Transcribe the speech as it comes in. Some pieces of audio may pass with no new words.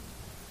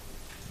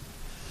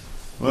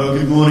Well,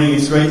 good morning.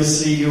 It's great to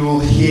see you all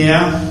here.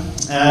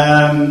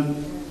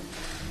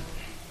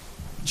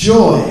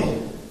 Joy.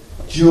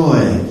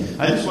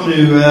 I just want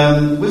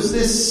to... was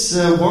this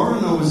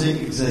Warren or was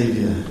it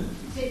Xavier?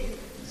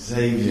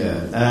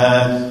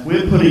 Xavier.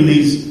 We're putting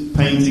these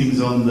paintings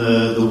on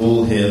the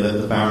wall here that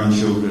the Barron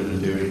children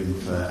are doing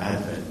for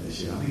Advent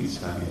this year. I think it's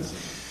fabulous.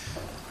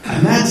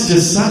 And that's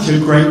just such a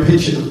great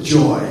picture of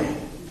joy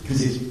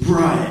because it's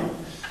bright.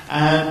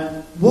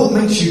 What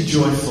makes you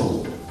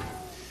joyful?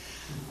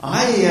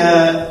 I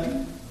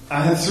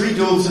have 3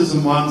 daughters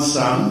and 1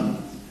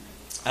 son,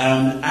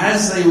 and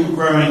as they were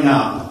growing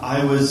up,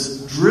 I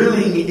was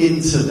drilling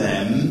into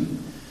them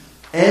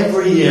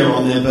every year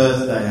on their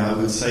birthday. I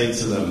would say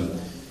to them,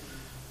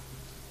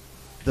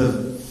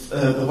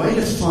 the way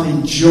to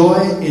find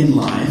joy in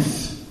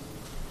life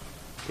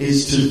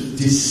is to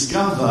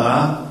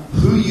discover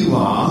who you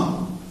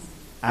are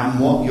and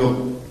what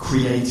you're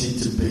created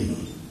to be.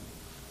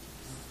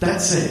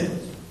 That's it.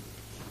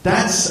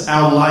 That's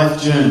our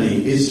life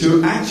journey, is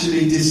to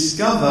actually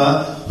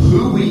discover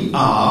who we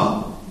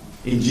are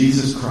in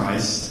Jesus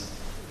Christ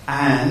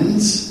and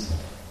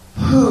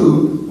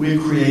who we're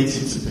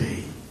created to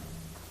be.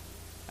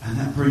 And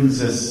that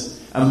brings us,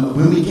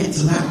 when we get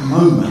to that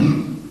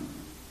moment,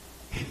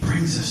 it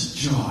brings us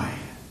joy.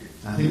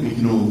 I think we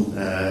can all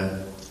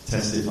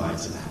testify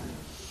to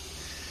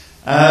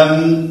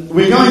that.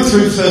 We're going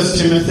through 1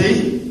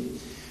 Timothy.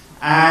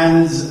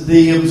 And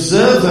the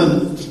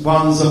observant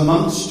ones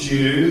amongst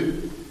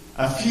you,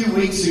 a few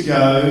weeks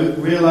ago,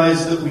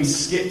 realised that we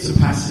skipped a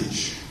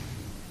passage.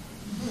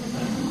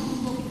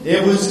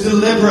 It was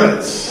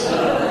deliberate.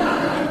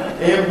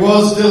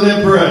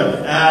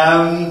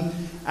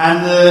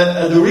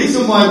 And the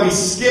reason why we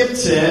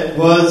skipped it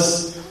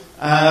was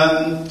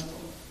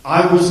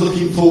I was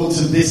looking forward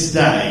to this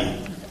day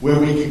where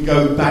we could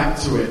go back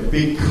to it.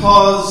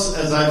 Because,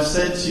 as I've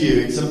said to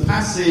you, it's a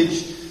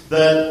passage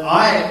that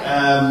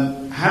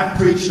I have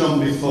preached on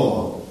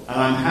before,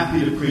 and I'm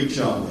happy to preach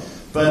on.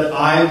 But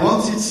I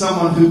wanted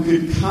someone who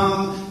could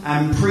come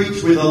and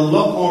preach with a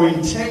lot more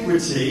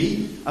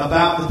integrity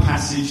about the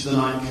passage than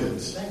I could.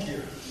 Thank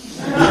you.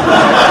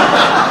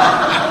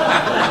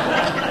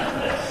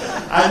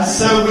 And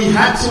so we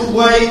had to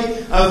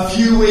wait a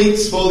few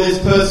weeks for this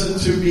person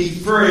to be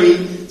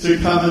free to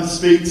come and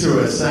speak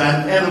to us.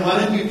 And Ellen,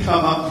 why don't you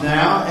come up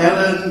now?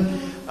 Ellen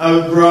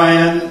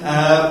O'Brien,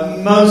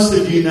 most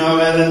of you know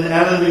Ellen.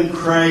 Ellen and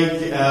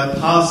Craig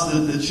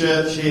pastored the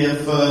church here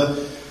for,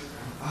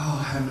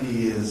 how many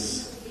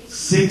years?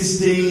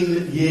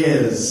 16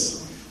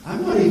 years.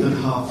 I'm not even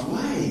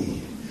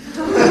halfway.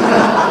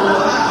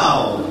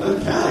 Wow,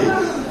 okay.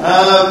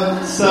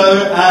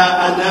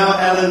 And now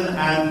Ellen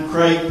and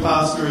Craig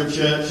pastor a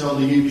church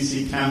on the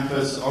UBC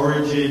campus,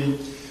 Origin.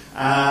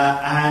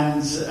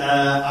 And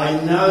I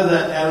know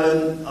that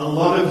Ellen, a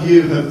lot of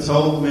you have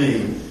told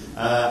me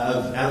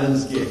of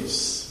Ellen's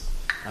gifts,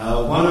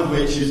 one of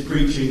which is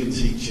preaching and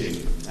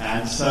teaching.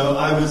 And so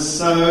I was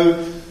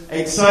so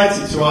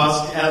excited to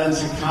ask Ellen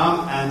to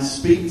come and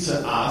speak to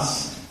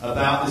us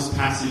about this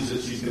passage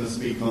that she's going to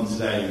speak on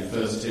today in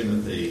 1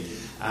 Timothy.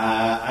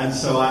 And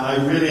so I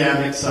really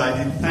am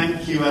excited.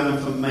 Thank you, Ellen,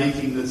 for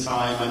making the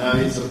time. I know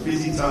it's a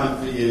busy time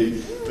for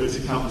you, but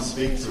to come and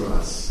speak to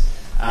us.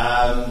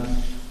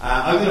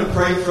 I'm going to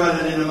pray for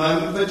Ellen in a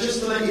moment, but just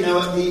to let you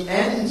know, at the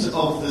end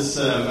of the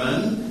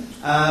sermon,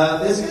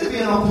 there's going to be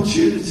an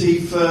opportunity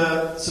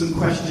for some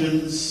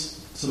questions,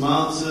 some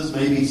answers,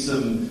 maybe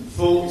some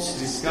thoughts,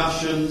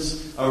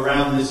 discussions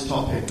around this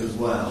topic as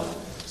well.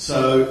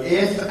 So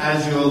if,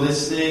 as you're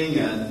listening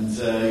and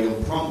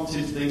you're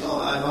prompted to think,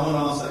 I want to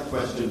ask that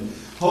question,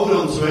 hold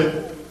on to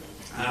it.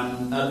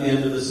 At the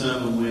end of the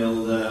sermon,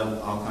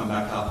 I'll come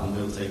back up and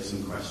we'll take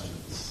some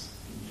questions.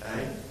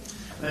 Okay?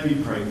 Let me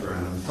pray for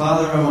Ellen.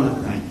 Father, I want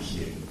to thank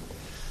you.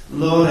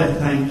 Lord, I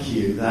thank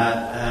you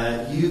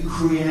that you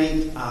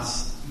create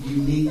us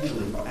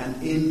uniquely and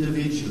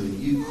individually.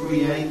 You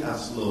create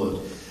us,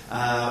 Lord,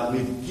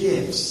 with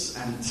gifts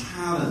and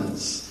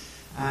talents.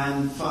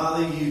 And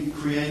Father, you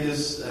create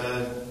us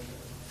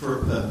for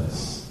a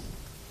purpose.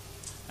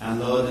 And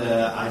Lord,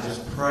 I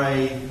just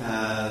pray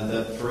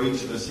that for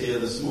each of us here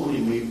this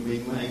morning, we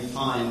may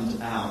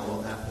find out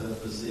what that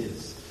purpose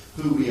is,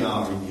 who we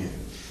are in you.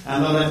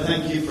 And Lord, I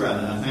thank you for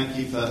Ellen. I thank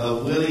you for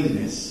her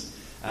willingness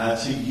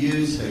to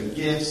use her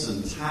gifts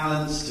and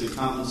talents to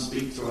come and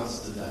speak to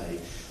us today.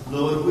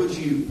 Lord, would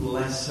you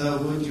bless her?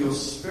 Would your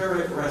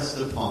Spirit rest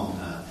upon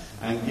her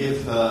and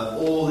give her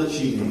all that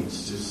she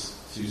needs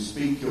to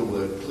speak your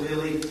word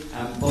clearly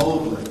and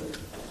boldly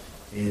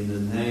in the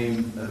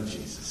name of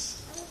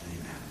Jesus.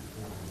 Amen.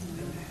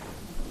 Amen.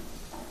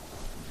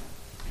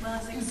 Well,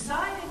 as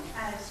excited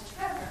as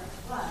Trevor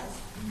was,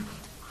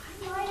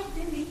 I might have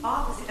been the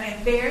opposite. I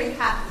am very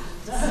happy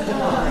to see him.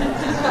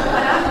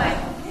 But I'm like,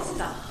 this is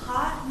a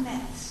hot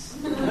mess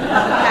of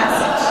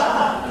passage.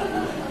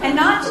 And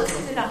not just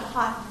is it a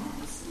hot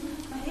mess,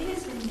 but it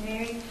has been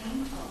very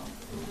painful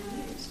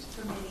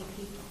for many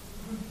people.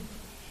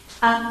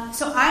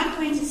 So I'm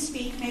going to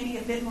speak maybe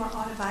a bit more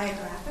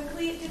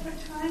autobiographically at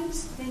different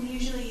times than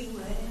usually you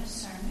would in a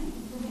sermon.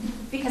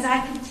 because I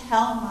can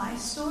tell my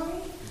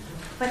story,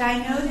 but I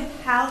know that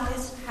how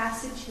this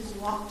passage has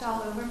walked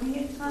all over me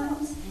at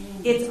times,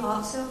 it's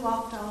also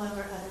walked all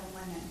over other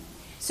women.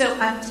 So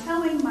I'm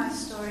telling my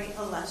story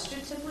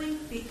illustratively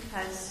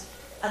because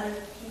other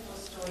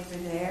people's stories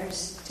are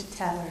theirs to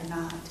tell or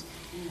not.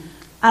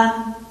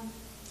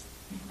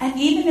 And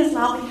even as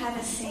Lobby had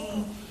a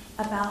saying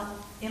about,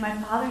 in my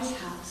Father's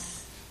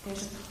house,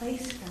 there's a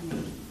place for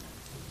me.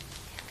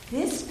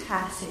 This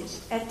passage,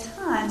 at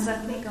times,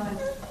 left me going,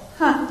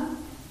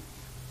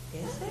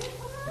 is there?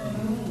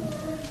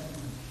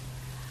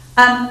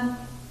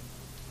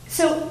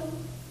 So,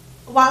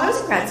 while I was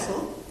in grad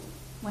school,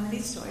 one of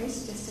these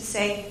stories, just to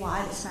say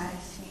why this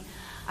matters to me,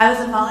 I was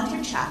a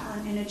volunteer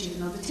chaplain in a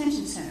juvenile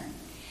detention center.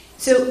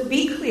 So,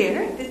 be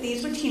clear that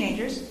these were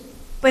teenagers,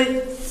 but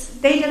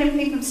they did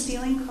everything from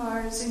stealing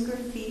cars and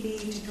graffiti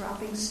to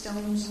dropping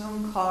stones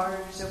on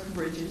cars over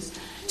bridges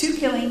to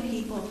killing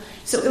people.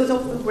 So it was a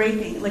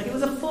raping, like it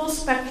was a full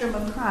spectrum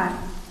of crime.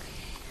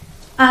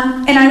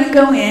 And I would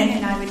go in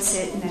and I would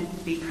sit and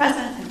I'd be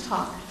present and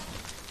talk.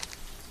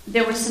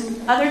 There were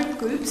some other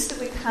groups that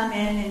would come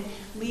in and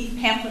leave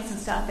pamphlets and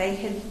stuff. They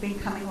had been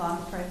coming along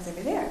before I was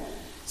over there.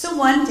 So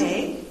one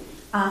day,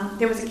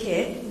 there was a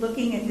kid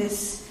looking at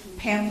this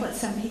pamphlet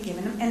somebody had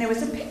given him, and there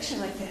was a picture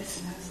like this.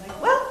 And I was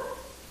like, well,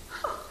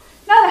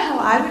 not how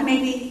I would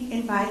maybe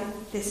invite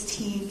this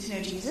teen to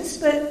know Jesus,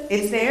 but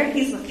it's there,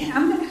 he's looking,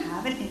 I'm going to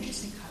have an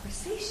interesting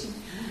conversation.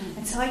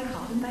 And so I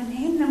called him by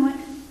name, and I'm like,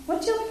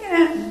 what you looking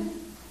at? And,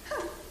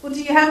 well,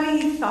 do you have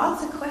any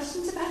thoughts or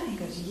questions about it? And he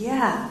goes,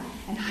 yeah.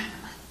 And I'm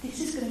like, this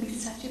is going to be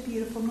such a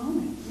beautiful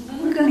moment.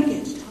 We're going to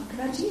get to talk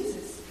about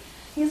Jesus.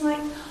 He's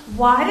like,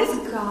 why does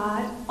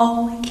God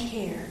only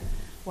care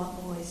what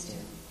boys do?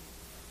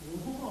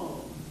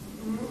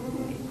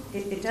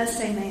 It does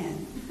say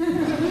man.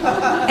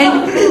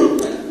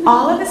 And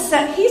all of a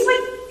sudden,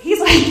 he's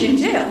like in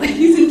jail.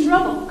 He's in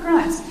trouble,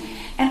 crimes.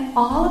 And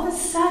all of a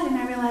sudden,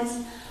 I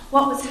realized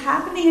what was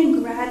happening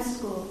in grad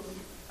school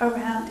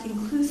around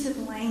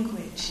inclusive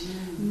language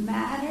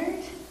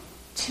mattered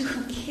to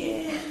a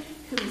kid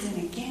who was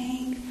in a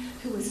gang,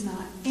 who was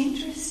not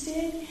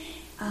interested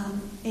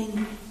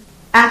in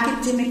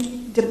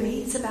academic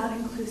debates about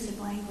inclusive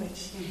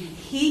language.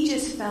 He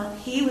just felt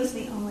he was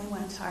the only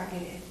one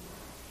targeted.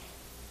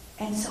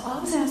 And so all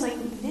of a sudden I was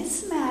like,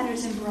 this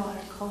matters in broader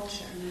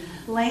culture.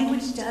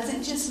 Language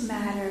doesn't just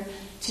matter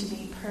to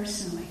me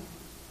personally.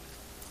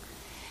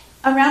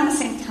 Around the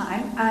same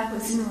time, I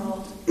was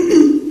enrolled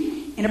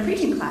in a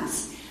preaching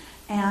class.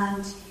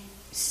 And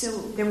so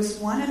there was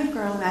one other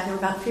girl and I. There were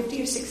about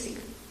 50 or 60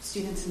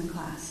 students in the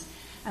class.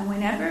 And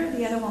whenever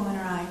the other woman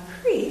or I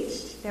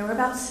preached, there were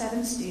about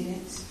 7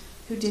 students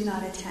who did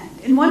not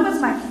attend. And one was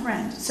my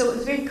friend, so it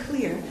was very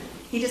clear.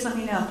 He just let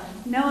me know,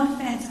 no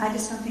offense, I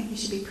just don't think you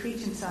should be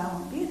preaching, so I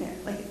won't be there.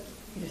 Like,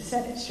 he just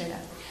said it straight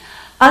up.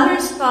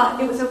 Others thought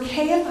it was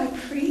okay if I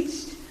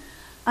preached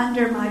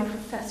under my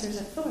professor's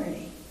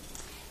authority.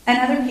 And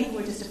other people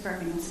were just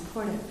affirming and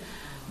supportive.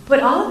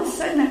 But all of a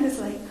sudden I was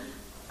like,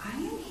 I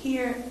am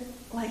here,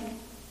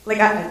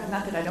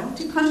 not that I don't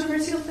do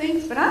controversial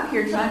things, but I'm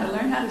here trying to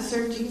learn how to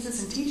serve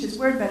Jesus and teach His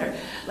Word better.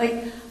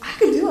 I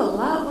could do a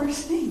lot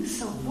worse things.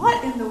 So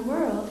what in the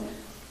world?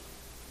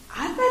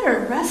 I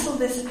better wrestle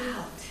this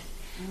out.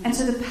 And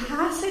so the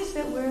passage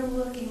that we're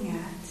looking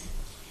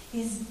at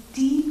is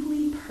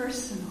deeply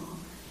personal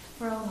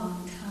for a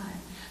long time.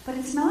 But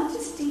it's not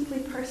just deeply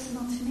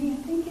personal to me. I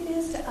think it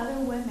is to other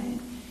women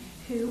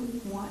who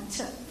want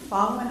to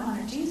follow and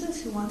honor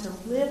Jesus, who want to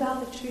live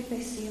out the truth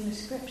they see in the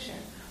Scripture.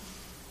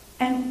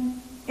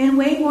 And in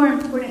way more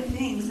important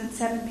things than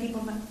 7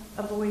 people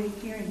avoiding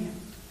hearing Him.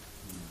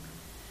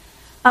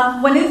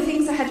 One of the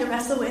things I had to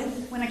wrestle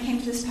with when I came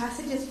to this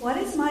passage is, what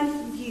is my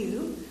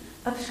view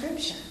of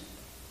Scripture?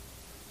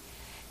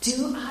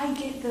 Do I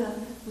get the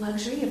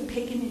luxury of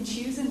picking and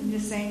choosing and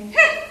just saying,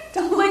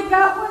 don't like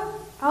that one,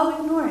 I'll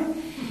ignore it?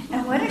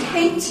 And what it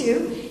came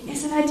to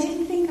is that I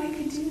didn't think I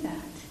could do that.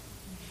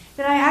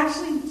 That I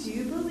actually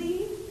do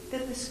believe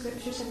that the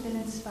Scriptures have been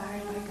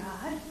inspired by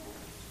God.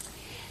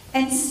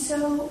 And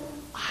so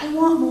I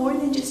want more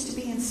than just to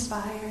be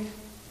inspired.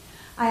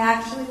 I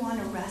actually want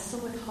to wrestle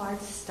with hard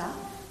stuff.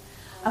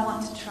 I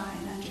want to try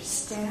and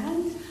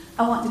understand.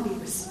 I want to be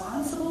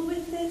responsible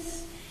with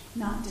this,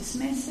 not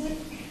dismiss it.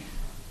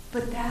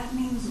 But that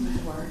means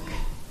work.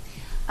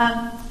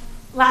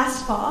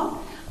 Last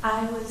fall,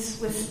 I was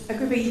with a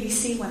group of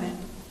UBC women,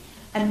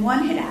 and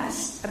one had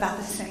asked about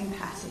the same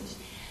passage.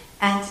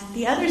 And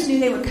the others knew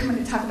they were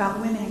coming to talk about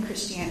women in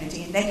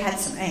Christianity, and they had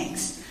some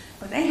angst.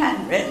 But they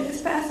hadn't read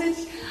this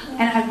passage,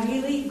 and I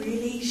really,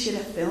 really should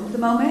have filmed the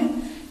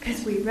moment,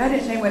 because we read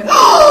it and they went,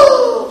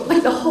 oh!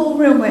 Like the whole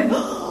room went,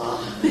 oh,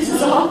 this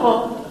is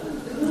awful.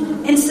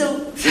 And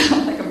so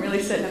like I'm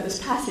really setting up this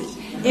passage.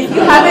 If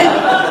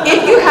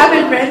you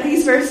haven't read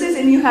these verses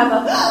and you have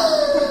a,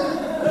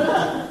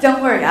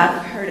 don't worry,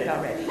 I've heard it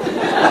already.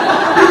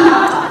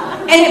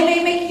 And it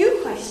may make you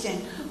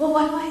question, well,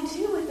 what do I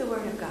do with the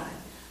Word of God?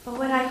 But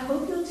what I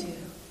hope you'll do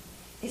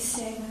is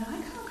say, when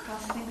I come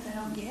across things I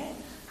don't get,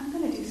 I'm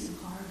going to do some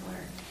hard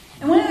work.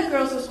 And one of the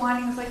girls was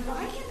whining, was like,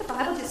 why can't the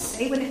Bible just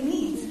say what it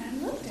means? And I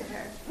looked at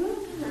her. And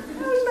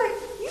I was like,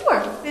 you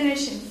are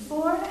finishing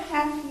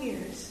 4.5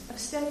 years of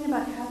studying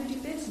about how to do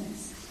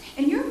business.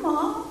 And your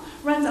mom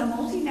runs a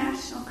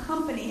multinational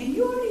company, and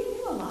you already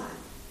knew a lot.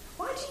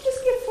 Why'd you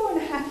just give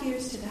 4.5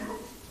 years to that?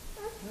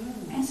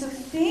 And so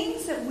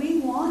things that we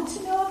want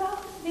to know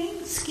about,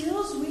 things,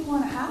 skills we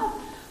want to have,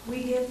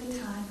 we give the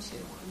time to.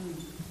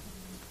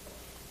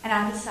 And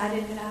I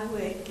decided that I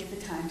would give the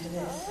time to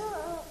this.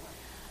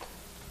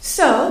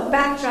 So,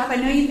 backdrop, I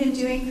know you've been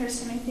doing 1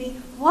 Timothy.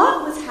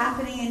 What was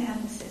happening in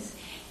Ephesus?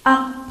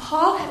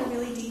 Paul had a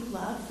really deep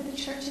love for the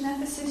church in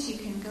Ephesus. You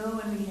can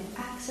go and read in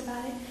Acts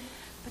about it.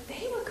 But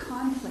they were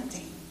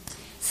conflicting.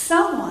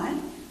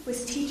 Someone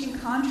was teaching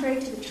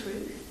contrary to the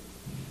truth.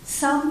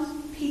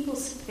 Some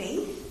people's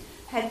faith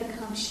had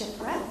become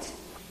shipwrecked.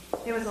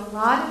 There was a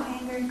lot of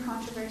anger and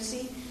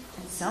controversy,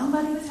 and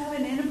somebody was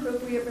having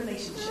inappropriate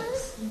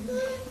relationships.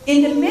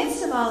 In the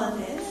midst of all of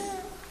this,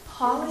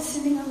 Paul is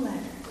sending a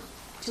letter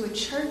to a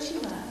church he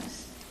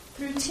loves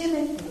through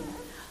Timothy,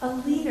 a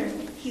leader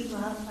he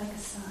loved like a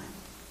son.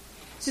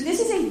 So this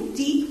is a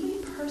deeply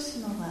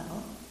personal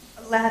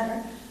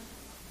letter.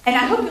 And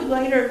I hope you'll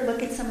later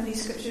look at some of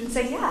these scriptures and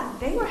say, yeah,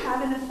 they were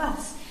having a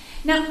fuss.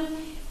 Now,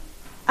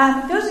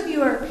 those of you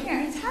who are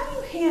parents, how do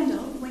you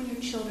handle when your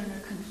children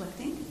are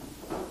conflicting?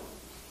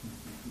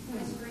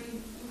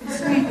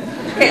 Scream.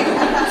 Okay,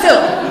 so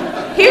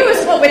here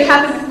was what would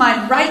happen with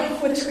mine right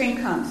before the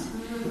scream comes.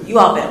 You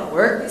all better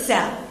work this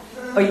out,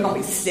 or you're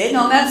going to be sitting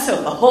on that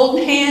sofa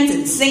holding hands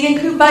and singing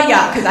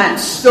Kumbaya, because I'm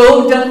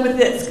so done with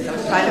this, because I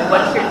was trying to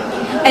watch here.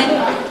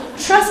 And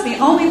trust me,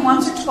 only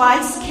once or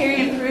twice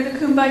carrying through the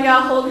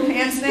Kumbaya holding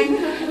hands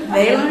thing,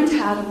 they learned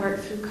how to work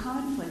through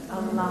conflict a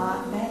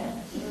lot better.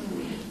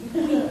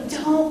 We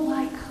don't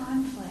like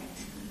conflict.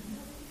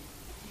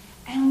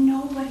 And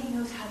nobody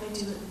knows how to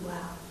do it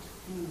well.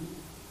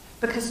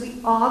 Because we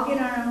all get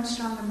our own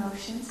strong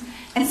emotions.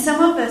 And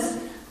some of us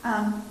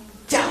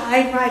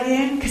dive right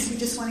in because we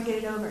just want to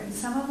get it over. And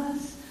some of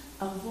us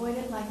avoid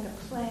it like the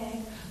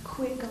plague,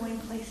 quit going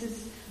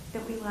places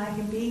that we like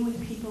and being with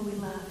people we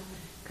love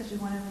because we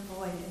want to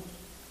avoid it.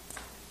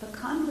 But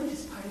conflict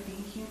is part of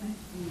being human.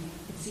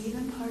 It's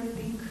even part of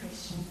being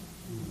Christian.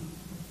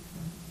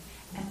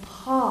 And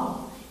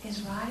Paul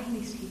is writing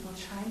these people,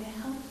 trying to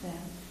help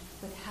them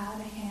with how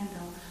to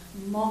handle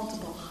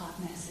multiple hot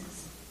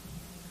messes.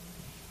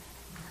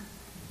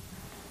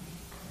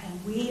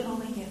 And we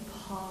only get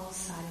Paul's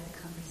side of the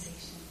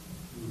conversation.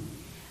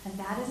 And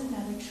that is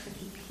another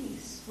tricky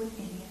piece with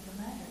any of the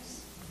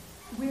letters.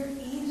 We're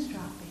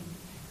eavesdropping,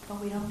 but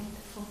we don't get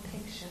the full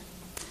picture.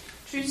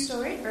 True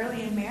story,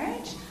 early in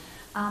marriage,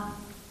 I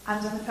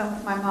was on the phone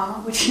with my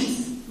mama, which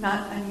is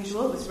not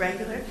unusual, it was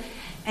regular.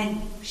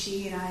 And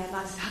she and I had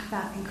lots to talk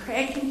about. And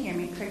Craig can hear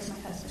me. Craig's my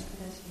husband, for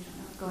those of you who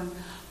don't know. Going,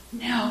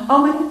 no. Oh,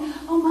 my God.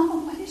 Oh, Mama,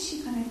 what is she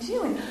going to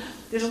do? And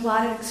there's a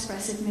lot of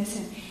expressiveness.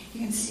 And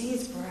you can see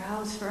his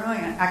brows furrowing.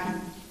 I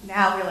can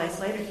now realize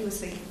later he was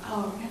thinking,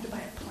 oh, we're going to have to buy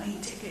a plane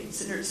ticket and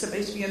send her to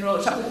somebody's funeral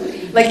or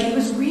something. Like, he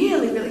was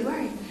really, really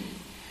worried.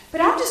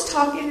 But I'm just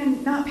talking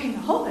and not paying a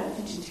whole lot of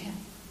attention to him.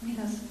 And he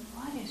goes,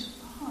 what is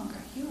wrong?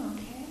 Are you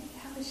okay?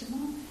 How is your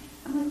mom?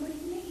 I'm like, what do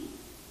you mean?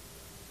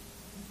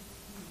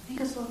 He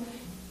goes, well,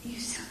 you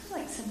sound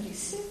like somebody's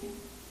sick.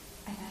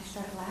 And I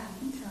started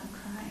laughing until I'm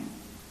crying.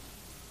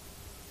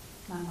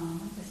 My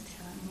mama was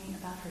telling me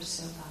about her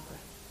soap opera.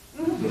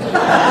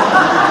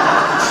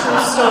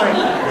 True story.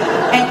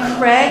 And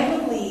Craig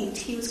believed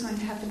he was going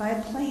to have to buy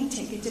a plane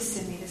ticket to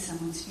send me to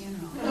someone's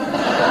funeral.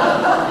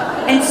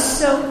 And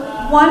so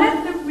one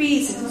of the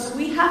reasons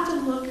we have to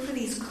look for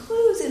these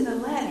clues in the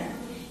letter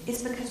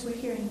is because we're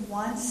hearing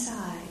one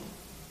side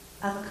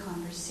of a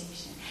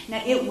conversation.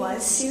 Now, it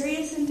was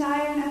serious and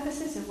dire in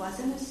Ephesus. It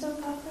wasn't a soap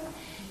opera.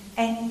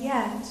 And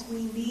yet,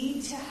 we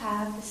need to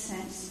have the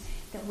sense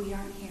that we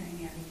aren't hearing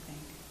everything.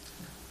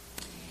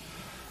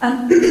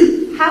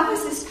 How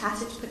is this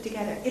passage put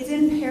together? It's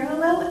in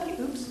parallel.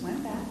 Oops,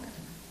 went back.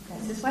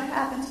 This is what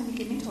happens when you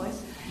give me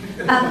toys.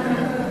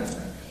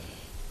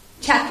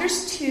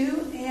 Chapters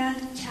 2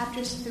 and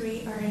chapters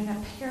 3 are in a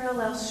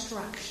parallel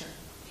structure.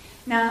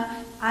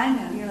 Now, I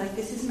know you're like,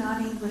 this is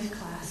not English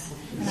class,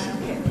 and I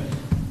don't care.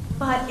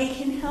 But it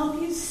can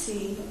help you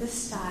see the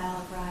style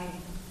of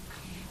writing.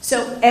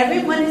 So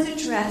everyone is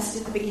addressed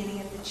at the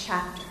beginning of the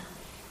chapter.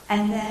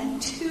 And then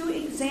 2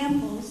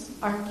 examples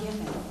are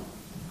given.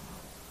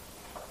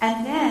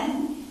 And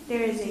then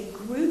there is a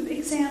group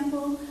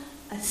example,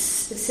 a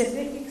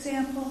specific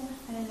example,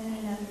 and then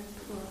another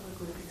plural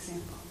group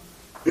example.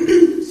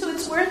 So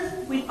it's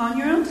worth, on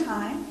your own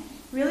time,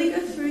 really go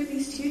through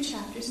these 2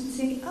 chapters and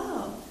see,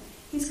 oh,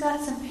 he's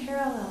got some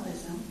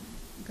parallelism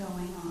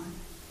going on.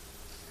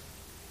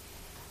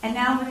 And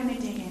now we're going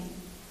to dig in.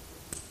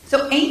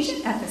 So ancient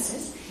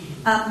Ephesus,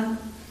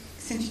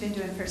 since you've been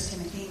doing 1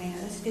 Timothy, you may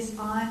know this, is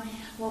on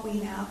what we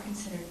now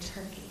consider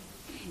Turkey.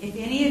 If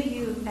any of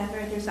you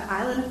ever, there's the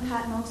island of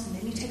Patmos, and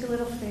then you take a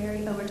little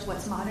ferry over to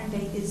what's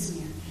modern-day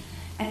Izmir.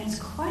 And it's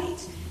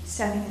quite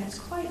stunning, and it's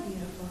quite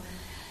beautiful.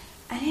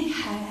 And it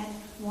had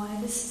one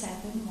of the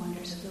 7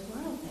 wonders of the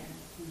world there.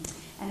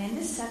 And in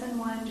the 7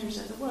 wonders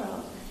of the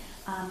world,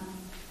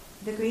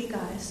 the Greek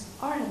goddess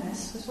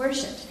Artemis was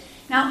worshipped.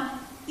 Now,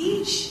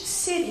 each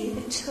city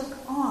that took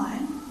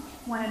on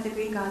one of the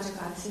Greek gods or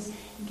goddesses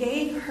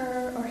gave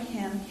her or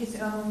him his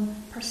own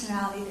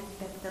personality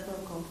that the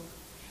local.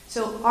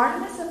 So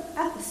Artemis of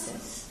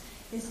Ephesus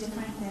is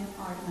different than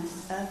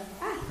Artemis of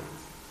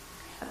Athens.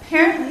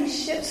 Apparently,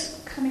 ships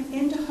coming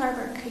into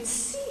harbor could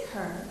see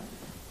her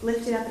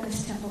lifted up in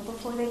this temple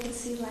before they could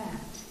see land.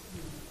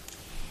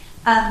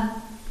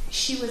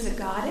 She was a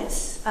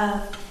goddess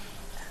of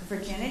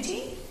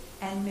virginity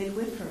and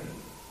midwifery.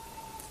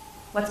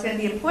 What's going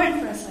to be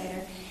important for us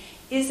later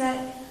is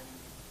that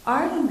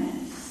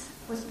Artemis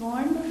was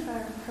born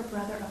before her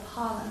brother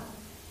Apollo.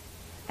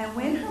 And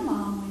when her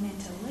mom went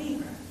into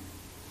labor,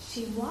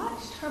 she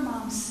watched her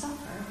mom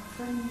suffer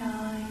for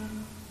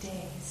 9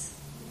 days.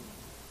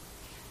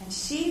 And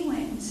she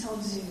went and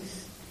told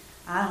Zeus,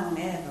 I don't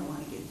ever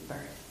want to give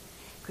birth.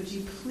 Could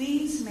you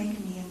please make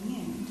me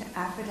immune to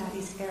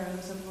Aphrodite's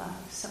arrows of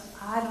love so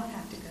I don't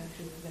have to go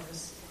through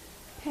those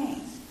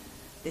pains?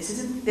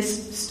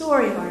 This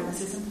story of Artemis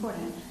is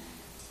important.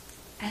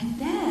 And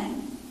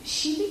then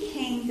she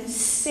became the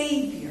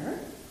savior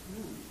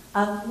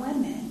of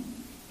women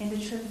in the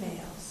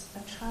travails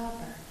of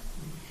childbirth.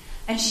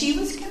 And she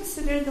was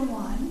considered the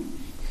one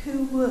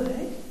who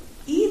would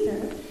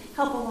either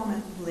help a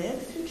woman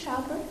live through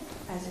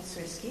childbirth, as it's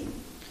risky,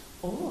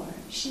 or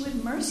she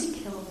would mercy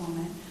kill a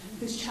woman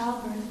whose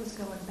childbirth was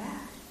going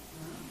bad.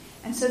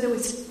 And so there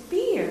was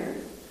fear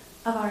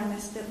of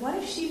Artemis that what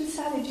if she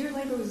decided your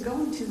labor was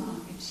going too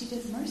long and she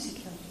just mercy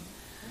killed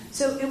you?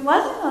 So it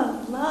wasn't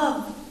a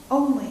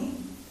love-only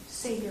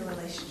savior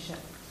relationship.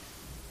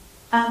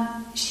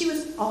 She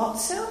was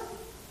also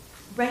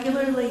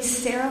regularly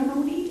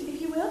ceremonied,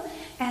 if you will,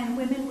 and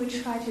women would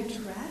try to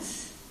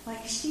dress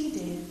like she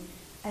did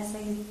as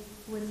they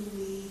would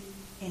lead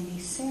in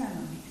these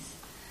ceremonies.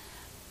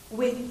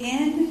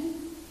 Within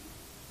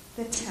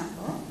the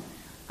temple,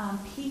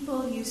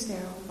 people used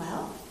their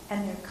wealth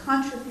and their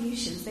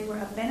contributions. They were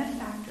a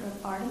benefactor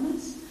of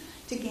Artemis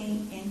to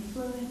gain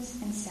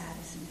influence and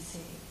status in the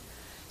city.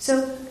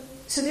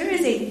 So there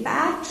is a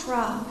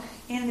backdrop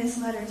in this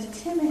letter to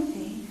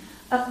Timothy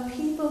of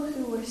people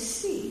who were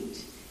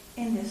steeped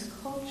in this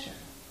culture.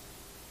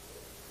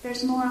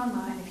 There's more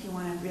online if you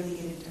want to really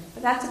get into it,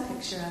 but that's a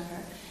picture of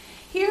her.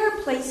 Here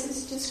are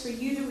places just for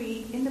you to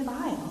read in the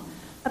Bible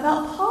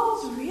about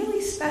Paul's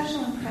really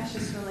special and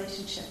precious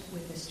relationship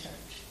with this church.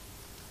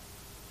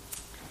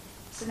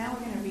 So now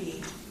we're going to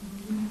read,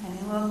 and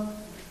then we'll,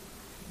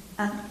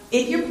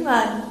 if your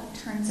blood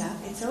turns up,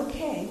 it's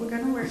okay. We're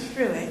going to work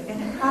through it,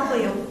 and it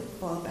probably will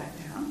boil back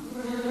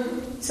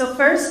down. So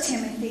 1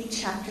 Timothy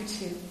chapter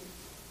 2,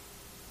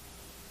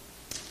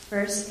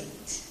 verse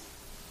 8.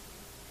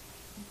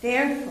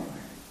 Therefore,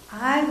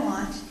 I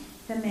want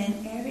the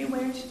men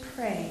everywhere to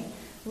pray,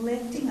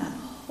 lifting up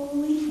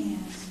holy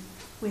hands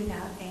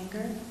without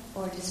anger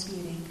or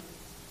disputing.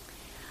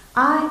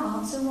 I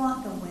also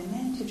want the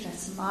women to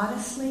dress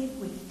modestly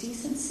with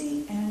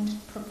decency and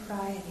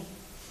propriety,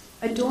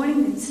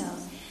 adorning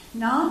themselves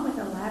not with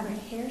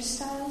elaborate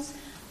hairstyles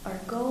or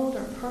gold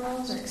or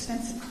pearls or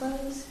expensive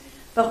clothes,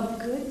 but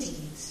with good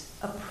deeds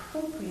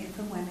appropriate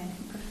for women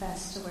who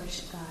profess to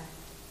worship God.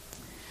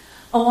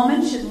 A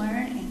woman should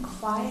learn in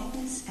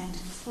quietness and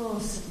full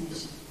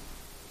submission.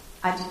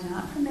 I do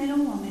not permit a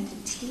woman to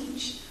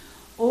teach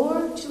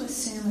or to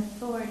assume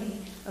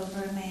authority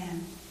over a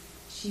man.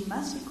 She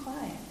must be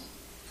quiet.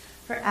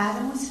 For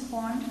Adam was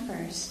formed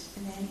first,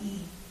 and then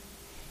Eve.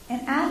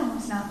 And Adam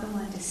was not the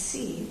one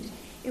deceived.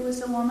 It was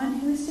the woman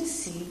who was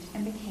deceived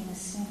and became a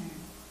sinner.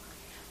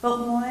 But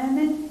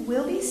women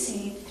will be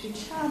saved through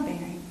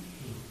childbearing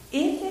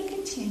if they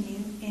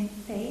continue in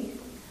faith,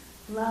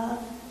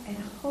 love, and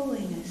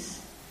holiness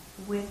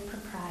with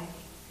propriety.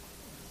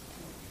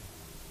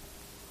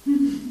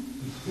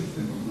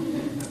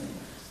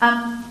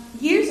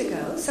 Years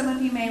ago, some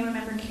of you may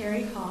remember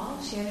Carrie Hall.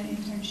 She had an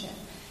internship.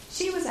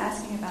 She was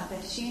asking about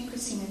this. She and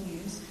Christina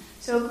Muse.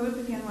 So a group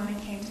of young women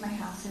came to my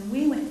house, and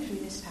we went through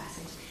this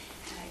passage.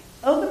 And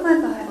I opened my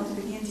Bible to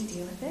begin to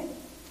deal with it.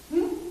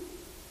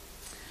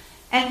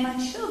 And my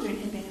children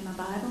had been in my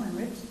Bible and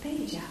ripped the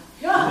page out.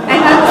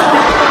 And I was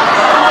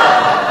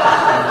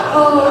like,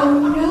 oh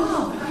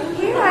no.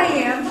 Here I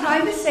am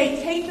trying to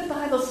say, take the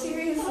Bible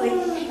seriously.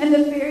 And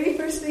the very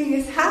first thing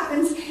that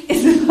happens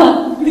is these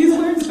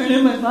words aren't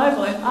in my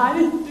Bible, and I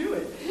didn't do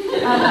it.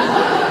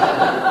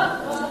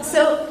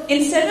 So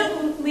instead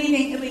of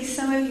leaving at least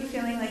some of you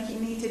feeling like you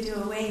need to do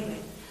away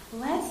with,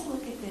 let's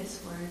look at this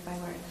word by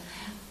word.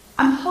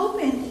 I'm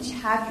hoping that you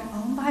have your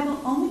own Bible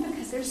only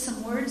because there's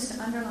some words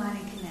to underline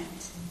and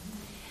connect.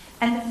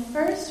 And the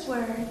first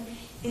word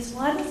is,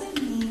 what does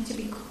it mean to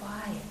be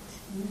quiet?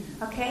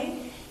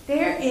 Okay?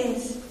 There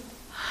is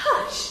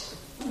hush,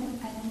 and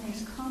then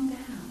there's calm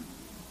down.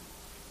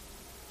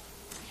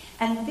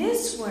 And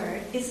this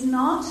word is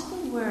not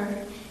the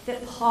word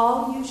that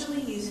Paul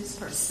usually uses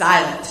for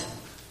silent.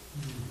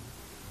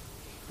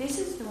 This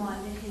is the one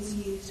that is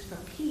used for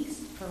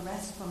peace, for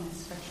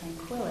restfulness, for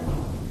tranquility.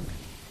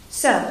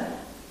 So,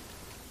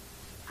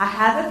 I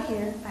have up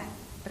here,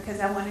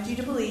 because I wanted you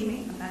to believe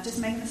me, I'm not just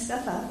making this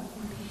stuff up.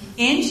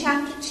 In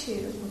chapter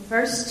 2,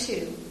 verse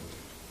 2,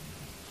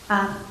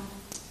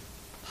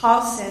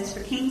 Paul says,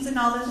 "For kings and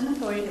all those in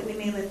authority, that we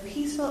may live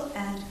peaceful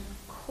and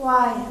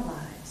quiet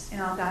lives in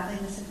all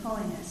godliness and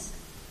holiness."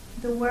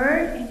 The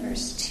word in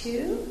verse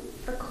 2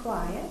 for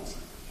quiet,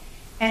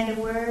 and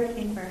the word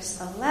in verse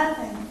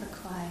 11 for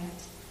quiet,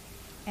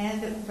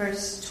 and the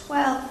verse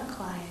 12 for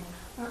quiet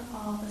are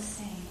all the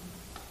same.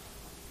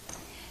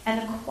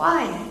 And the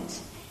quiet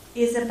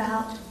is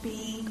about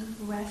being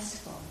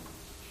restful.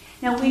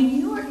 Now, when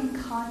you are in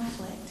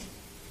conflict,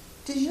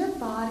 does your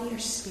body or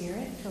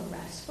spirit feel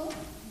restful?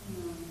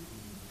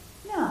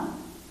 No.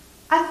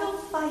 I feel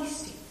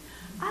feisty.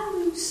 I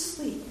lose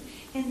sleep.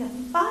 In the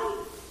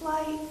fight,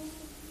 flight,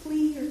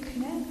 flee, or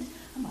connect,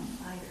 I'm a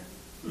fighter.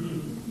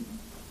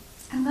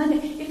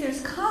 If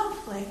there's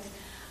conflict,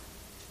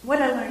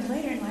 what I learned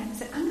later in life is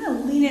that I'm going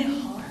to lean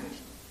in hard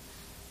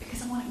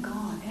because I want it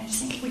gone. And I just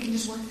think if we can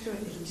just work through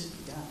it, it'll just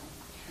be done.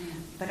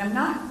 But I'm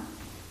not.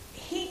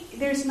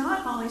 There's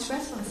not always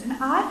restfulness. And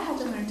I've had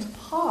to learn to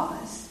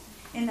pause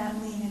in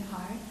that lean in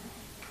hard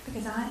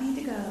because I need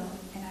to go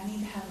and I need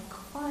to have a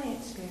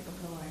quiet spirit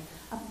of the Lord,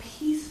 a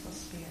peaceful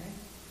spirit,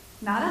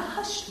 not a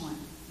hushed one,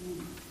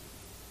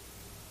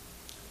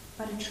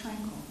 but a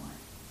tranquil one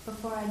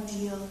before I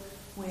deal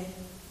with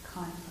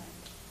conflict.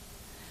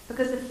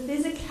 Because the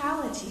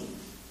physicality,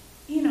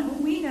 we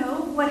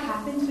know what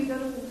happens. We go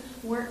to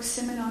work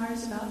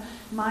seminars about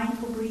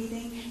mindful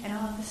breathing and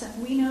all of this stuff.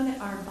 We know that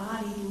our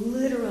body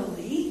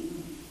literally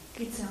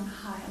gets on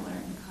high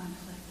alert in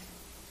conflict.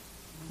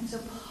 And so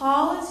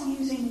Paul is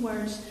using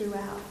words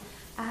throughout,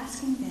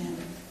 asking them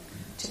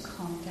to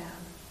calm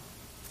down.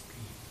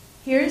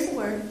 Here's the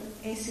word,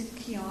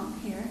 ezukion,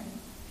 here.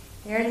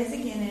 There it is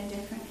again in a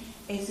different,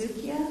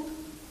 ezukia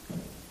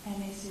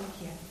and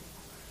ezukia.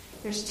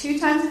 There's 2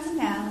 times it's a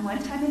noun,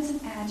 1 time it's an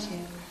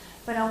adjective.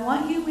 But I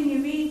want you, when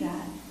you read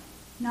that,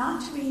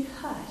 not to read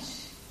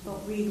hush,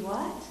 but read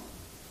what?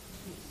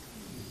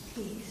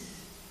 Peace.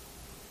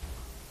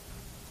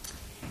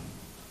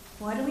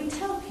 What do we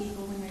tell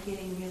people when they're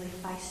getting really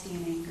feisty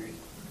and angry?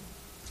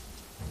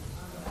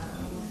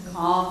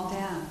 Calm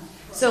down.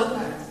 So,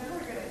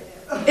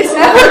 it's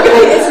never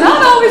good. It's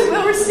not always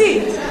well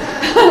received.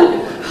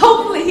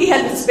 Hopefully he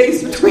had the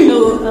space between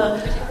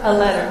a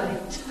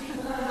letter.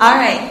 All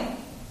right.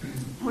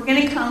 We're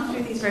going to come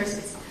through these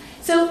verses.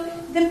 So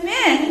the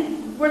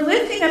men were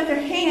lifting up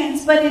their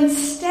hands, but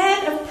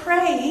instead of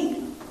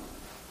praying,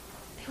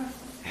 they were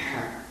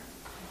firm.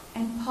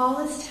 And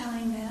Paul is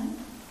telling them,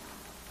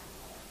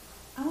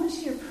 I want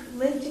your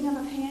lifting up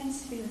of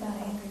hands to be without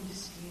anger and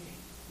disputing.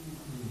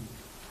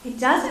 He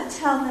doesn't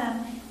tell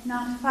them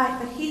not to fight,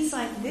 but he's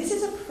like, this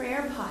is a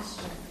prayer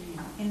posture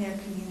in their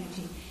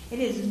community. It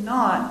is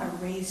not a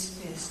raised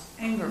fist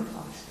anger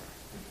posture.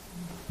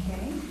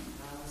 Okay?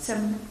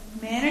 Some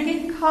men are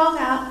getting called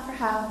out for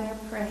how they're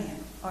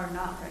praying or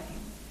not praying.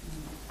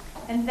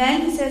 And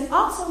then he says,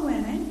 also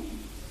women,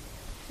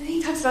 and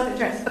he talks about their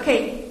dress.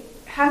 Okay,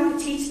 having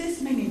to teach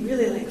this made me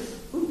really like,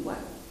 ooh, what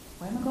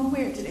am I going to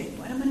wear today?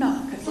 What am I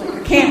not? Because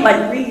I can't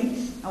read.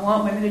 I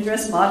want women to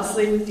dress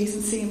modestly with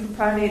decency and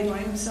propriety,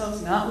 adorning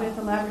themselves not with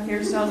elaborate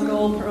hairstyles,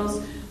 gold,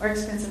 pearls, or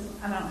expensive.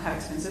 I don't have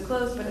expensive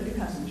clothes, but I do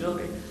have some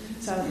jewelry.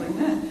 So I was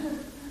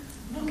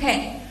like,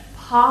 Okay,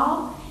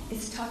 Paul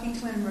is talking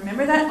to him.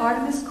 Remember that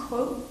Artemis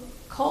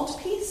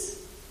cult piece?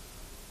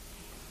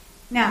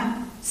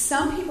 Now,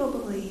 some people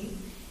believe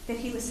that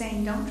he was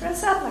saying, don't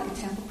dress up like a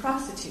temple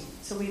prostitute.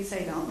 So we'd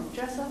say, don't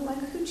dress up like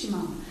a hoochie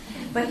mama.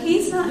 But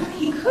he's not.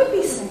 He could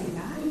be saying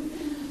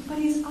that. But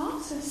he's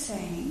also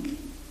saying,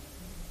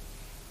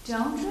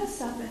 don't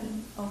dress up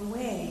in a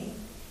way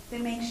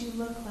that makes you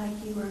look like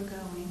you are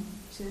going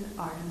to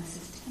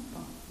Artemis'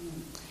 temple.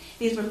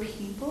 These were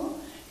people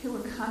who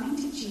were coming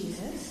to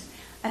Jesus,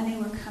 and they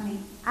were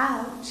coming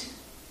out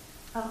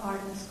of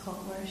Artemis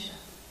cult worship.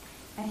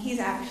 And he's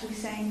actually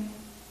saying,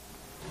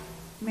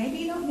 maybe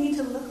you don't need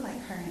to look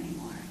like her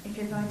anymore if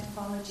you're going to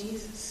follow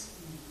Jesus.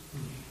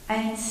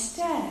 And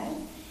instead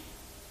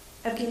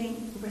of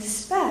getting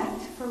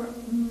respect for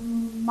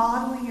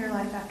modeling your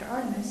life after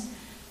Artemis,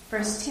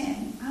 verse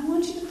 10, I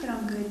want you to put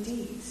on good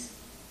deeds.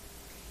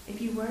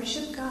 If you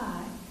worship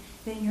God,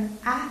 then your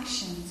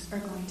actions are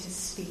going to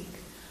speak,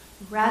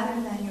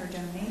 rather than your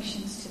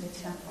donations to the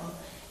temple,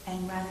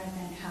 and rather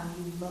than how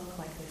you look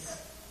like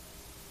this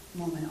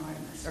woman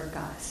Artemis or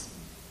goddess.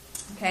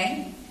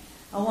 Okay?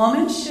 A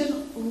woman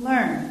should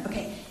learn.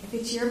 Okay, if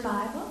it's your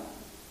Bible,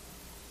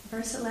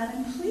 verse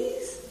 11,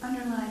 please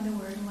underline the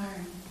word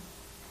learn.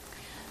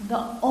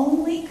 The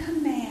only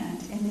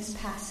command in this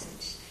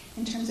passage,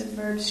 in terms of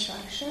verb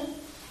structure,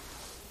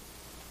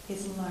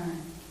 is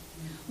learn.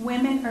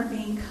 Women are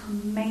being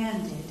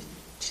commanded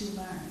to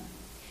learn.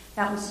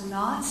 That was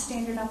not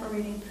standard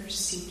operating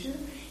procedure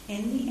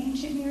in the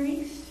ancient Near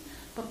East,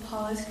 but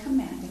Paul is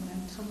commanding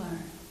them to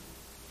learn.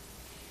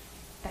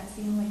 That's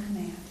the only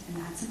command. And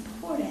that's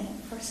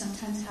important for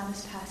sometimes how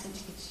this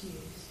passage gets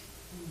used.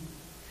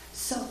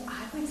 So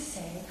I would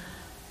say,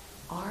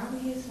 are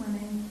we as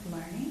women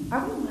learning?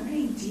 Are we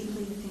learning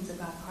deeply the things of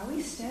God? Are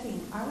we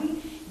studying? Are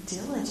we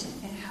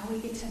diligent in how we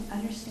get to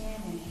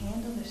understand and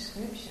handle the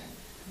Scripture?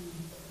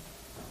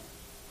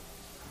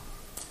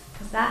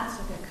 Because that's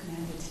what they're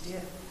commanded to do.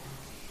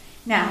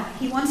 Now,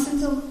 he wants them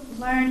to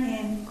learn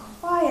in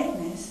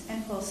quietness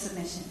and full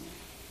submission.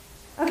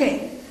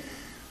 Okay,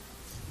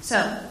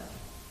 so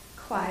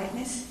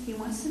quietness, he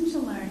wants them to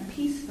learn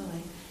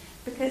peacefully.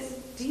 Because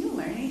do you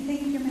learn anything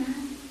if you're mad?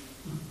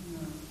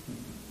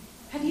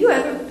 Have you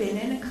ever been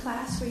in a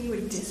class where you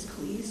were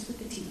displeased with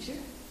the teacher?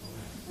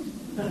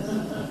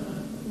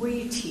 Were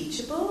you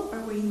teachable, or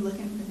were you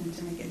looking for them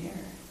to make an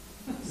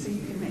error so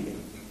you can make it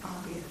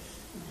obvious?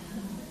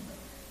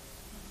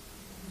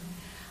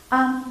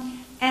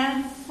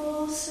 And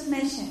full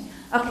submission.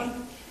 Okay,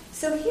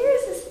 so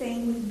here's this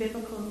thing with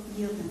biblical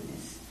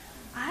yieldedness.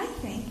 I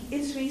think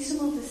it's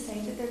reasonable to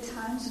say that there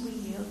are times we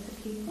yield to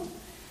people,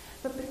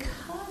 but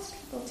because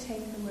people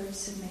take the word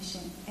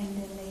submission and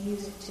then they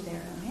use it to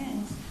their own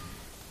ends,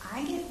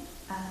 I get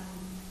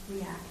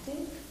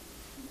reactive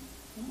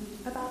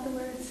about the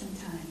word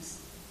sometimes.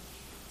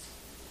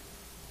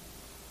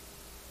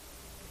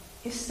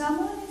 If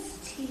someone is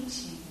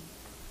teaching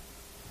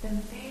the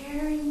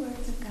very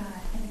words of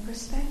God and the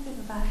perspective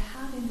about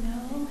how to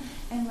know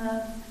and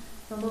love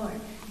the Lord.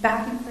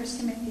 Back in 1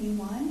 Timothy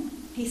 1,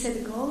 he said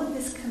the goal of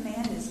this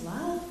command is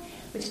love,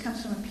 which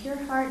comes from a pure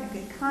heart and a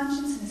good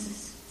conscience and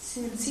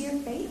a sincere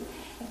faith.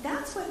 If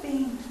that's what's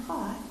being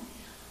taught,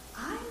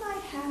 I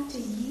might have to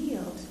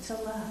yield to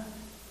love.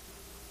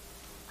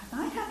 I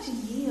might have to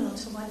yield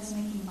to what is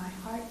making my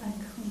heart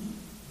unclean.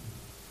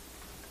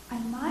 I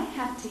might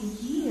have to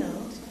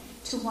yield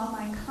to what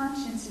my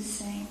conscience is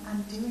saying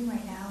I'm doing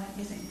right now and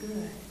isn't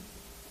good.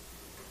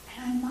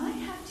 And I might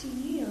have to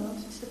yield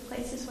to the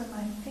places where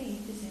my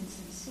faith is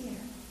insincere.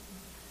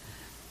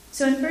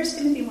 So in 1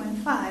 Timothy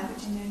 1:5,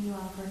 which I know you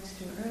all worked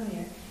through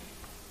earlier,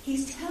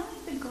 he's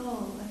telling the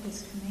goal of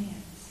his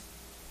commands.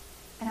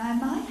 And I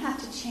might have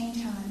to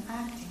change how I'm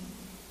acting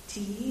to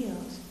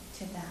yield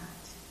to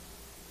that.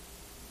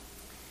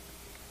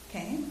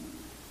 Okay?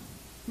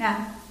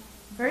 Now,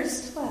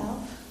 verse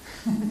 12.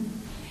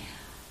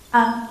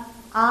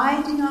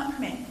 I do not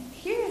permit.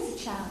 Here is a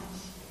challenge.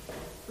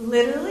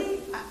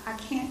 Literally, I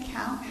can't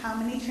count how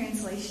many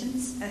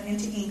translations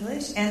into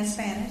English and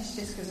Spanish,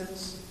 just because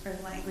those are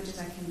the languages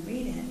I can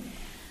read in,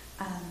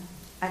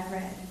 I've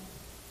read.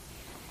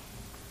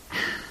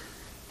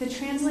 The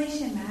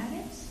translation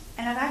matters,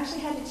 and I've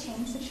actually had to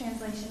change the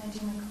translation I do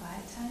my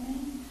quiet time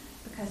in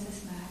because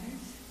this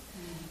matters.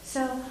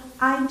 So,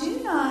 I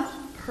do not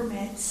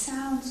permit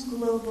sounds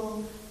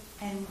global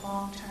and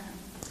long-term.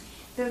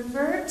 The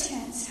verb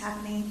tense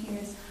happening here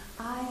is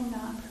I am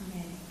not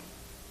permitting.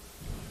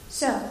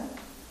 So,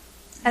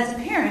 as a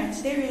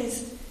parent, there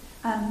is,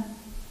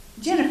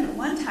 Jennifer,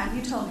 one time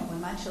you told me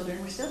when my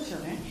children were still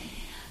children,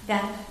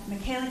 that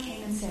Michaela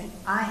came and said,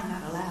 I am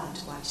not allowed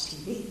to watch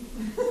TV.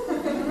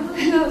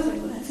 And I was like,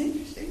 well, that's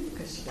interesting,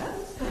 because she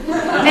does.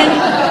 And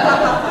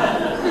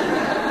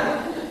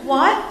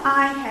what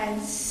I had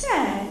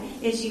said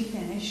is you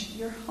finish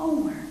your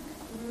homework.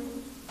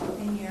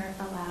 And you're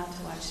allowed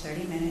to watch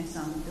 30 minutes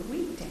on the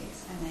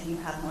weekdays, and then you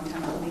have more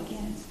time on the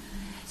weekends.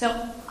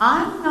 So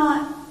I'm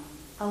not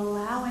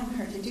allowing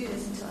her to do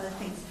this until other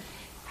things.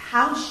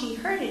 How she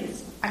heard it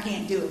is, I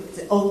can't do it. It's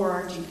an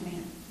overarching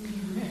command.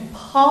 Mm-hmm.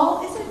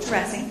 Paul is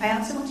addressing, I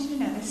also want you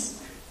to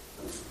notice,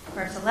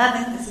 verse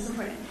 11, this is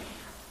important.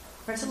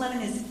 Verse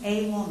 11 is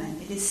a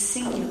woman. It is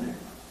singular.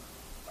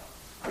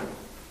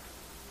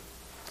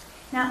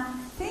 Now,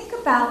 think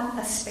about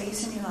a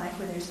space in your life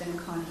where there's been a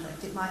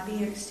conflict. It might be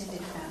your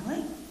extended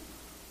family.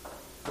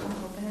 I'm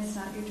hoping it's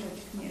not your church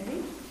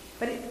community.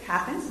 But it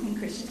happens. I mean,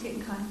 Christians get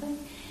in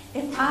conflict.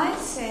 If I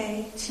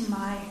say to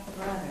my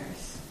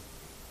brothers,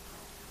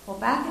 well,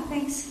 back at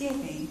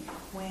Thanksgiving,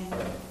 when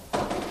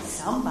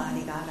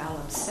somebody got all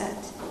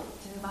upset,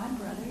 do my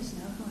brothers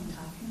know who I'm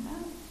talking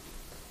about?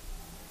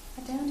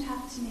 I don't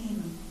have to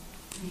name them.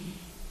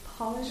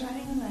 Paul is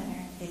writing a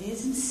letter. It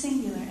is in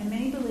singular, and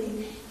many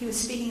believe he was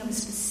speaking of a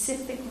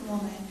specific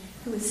woman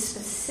who is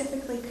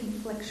specifically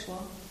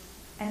conflictual.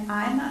 And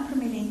I'm not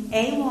permitting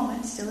a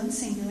woman, still in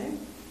singular,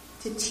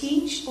 to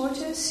teach or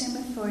to assume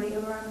authority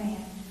over a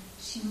man.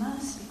 She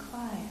must be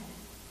quiet.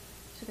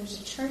 So there's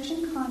a church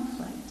in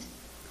conflict.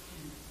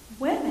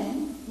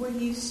 Women were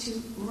used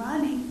to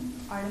running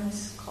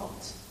Artemis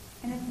cults.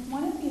 And if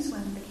one of these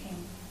women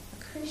became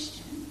a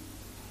Christian,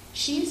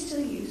 she is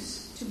still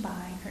used to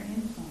buying her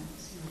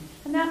influence.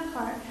 And that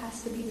part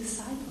has to be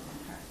discipled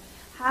in her.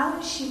 How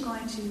is she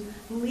going to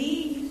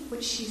lead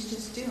what she's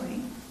just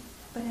doing,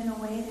 but in a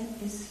way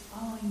that is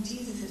following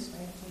Jesus'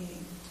 way of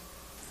leading?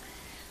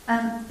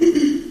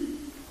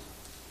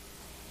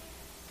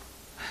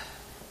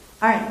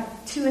 All right.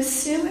 To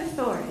assume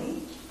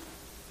authority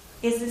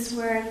is this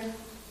word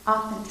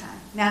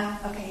oftentimes. Now,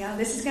 okay, y'all,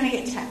 this is going to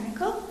get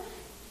technical.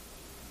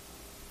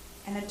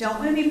 And I don't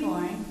want to be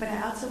boring, but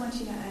I also want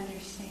you to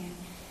understand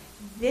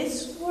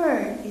This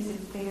word is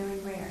very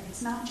rare.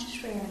 It's not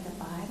just rare in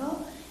the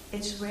Bible,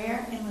 it's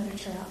rare in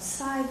literature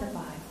outside the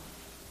Bible.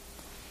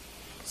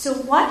 So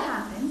what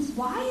happens?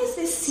 Why is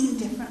this seen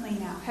differently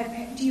now?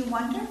 Do you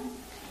wonder?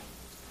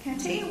 Can I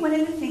tell you one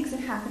of the things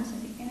that happens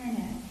with the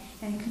internet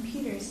and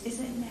computers is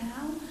that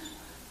now,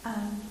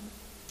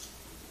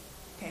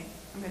 okay,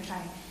 I'm going to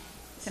try to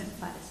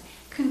simplify this.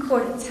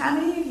 Concordance. How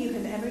many of you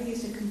have ever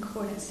used a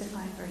concordance to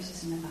find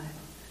verses in the Bible?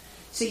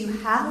 So you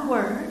have a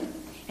word,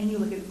 and you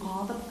look at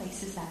all the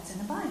places that's in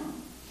the Bible.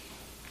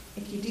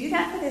 If you do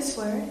that for this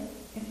word,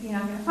 you're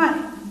not going to find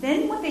it.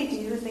 Then what they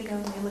do is they go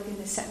and they look in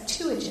the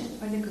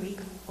Septuagint, or the Greek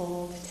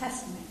Old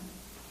Testament.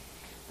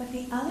 But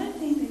the other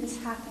thing that has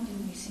happened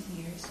in recent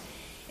years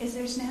is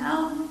there's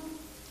now,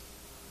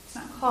 it's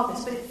not called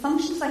this, but it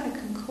functions like a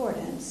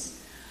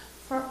concordance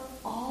for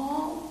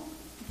all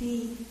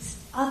the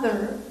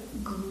other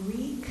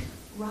Greek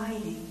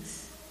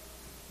writings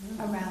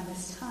around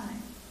this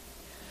time.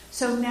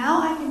 So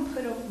now I can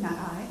put,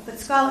 but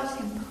scholars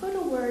can put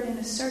a word in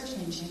a search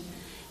engine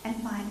and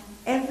find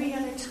every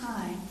other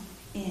time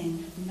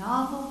in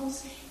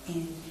novels,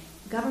 in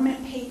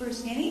government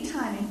papers, any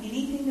time in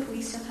anything that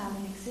we still have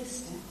in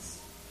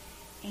existence,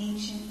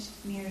 ancient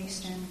Near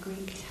Eastern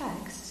Greek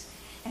texts,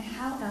 and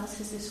how else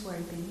has this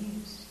word been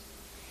used?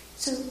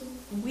 So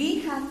we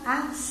have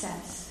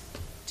access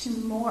to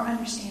more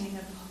understanding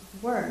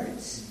of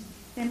words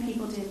than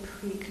people did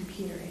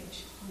pre-computer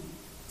age.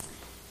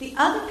 The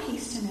other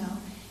piece to know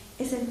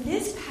is that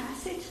this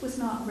passage was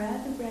not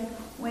read the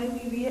way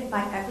we read it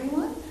by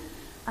everyone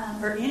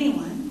or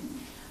anyone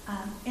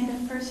in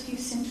the first few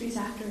centuries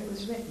after it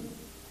was written.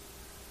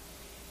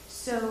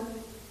 So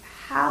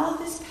how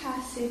this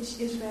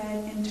passage is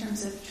read in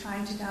terms of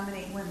trying to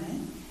dominate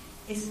women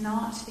is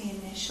not the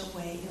initial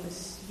way it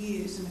was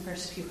used in the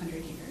first few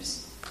hundred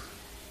years.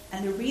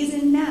 And the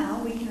reason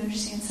now we can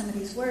understand some of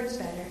these words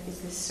better is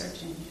this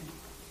search engine.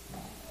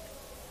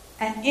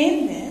 And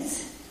in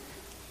this,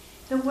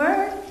 the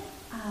word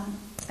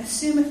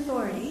assume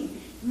authority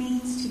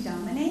means to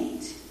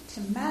dominate,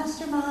 to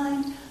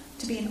mastermind,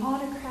 to be an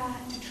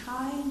autocrat, to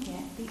try and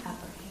get the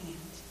upper hand.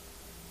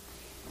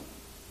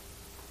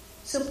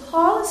 So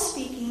Paul is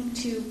speaking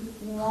to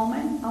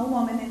a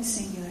woman in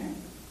singular.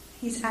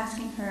 He's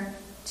asking her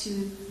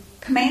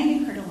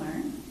commanding her to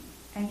learn,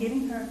 and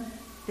giving her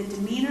the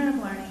demeanor of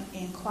learning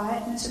in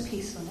quietness or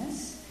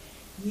peacefulness,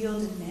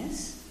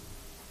 yieldedness.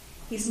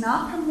 He's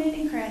not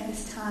permitting her at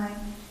this time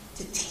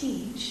to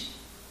teach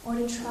or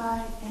to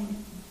try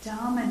and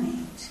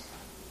dominate.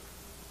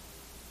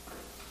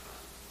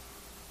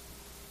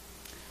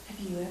 Have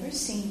you ever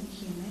seen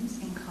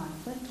humans in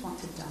conflict want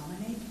to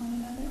dominate one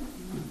another?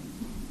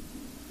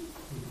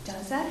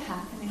 Does that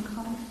happen in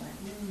conflict?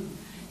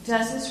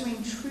 Does this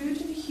ring true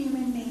to the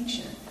human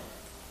nature?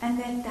 And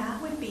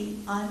that would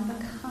be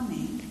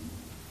unbecoming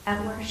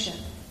at worship.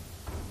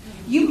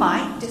 You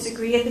might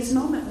disagree at this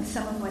moment with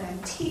some of what I'm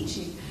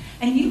teaching,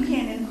 and you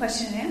can, in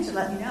question and answer,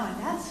 let me know, and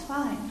that's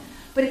fine.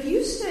 But if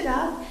you stood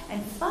up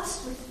and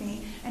fussed with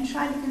me and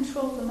tried to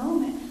control the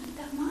moment,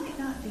 that might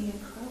not be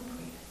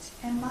appropriate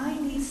and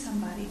might need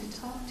somebody to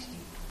talk to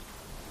you.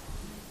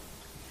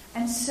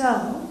 And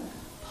so,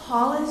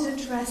 Paul is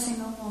addressing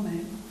a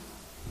woman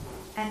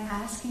and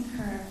asking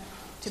her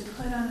to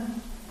put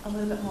on a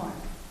little bit more.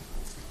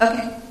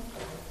 Okay.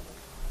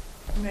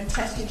 I'm going to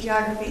test your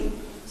geography.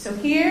 So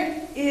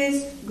here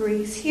is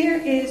Greece, here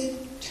is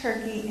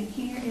Turkey, and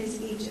here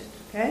is Egypt.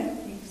 Okay?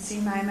 You can see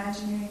my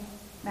imaginary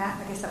map.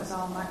 I guess that was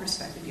all in my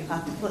perspective. You'll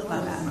have to flip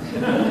my map.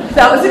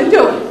 That was it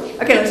doing.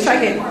 Okay, let's try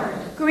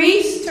again.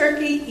 Greece,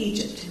 Turkey,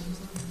 Egypt.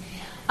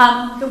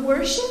 The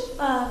worship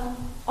of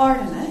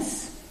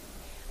Artemis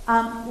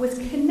was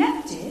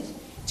connected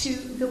to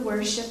the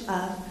worship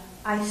of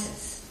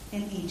Isis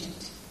in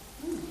Egypt.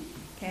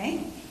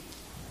 Okay?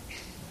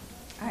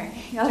 All right,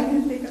 y'all are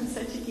going to think I'm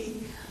such a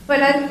geek.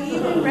 But I've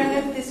even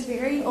read this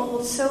very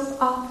old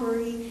soap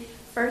opera-y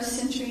first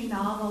century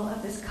novel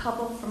of this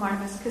couple from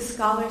Artemis, because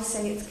scholars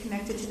say it's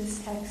connected to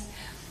this text.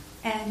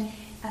 And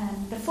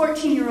the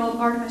 14-year-old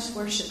Artemis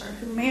worshiper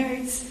who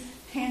marries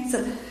Hans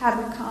of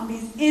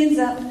Abercrombie ends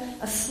up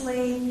a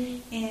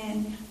slave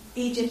in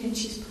Egypt, and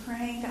she's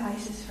praying to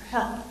Isis for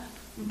help.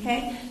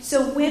 Okay?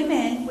 So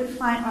women would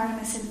find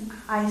Artemis and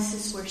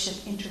Isis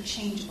worship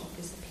interchangeable,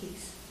 is the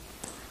piece.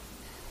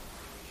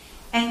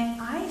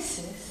 And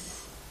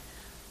Isis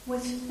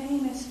was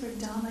famous for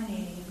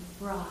dominating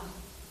Ra.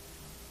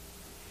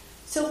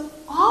 So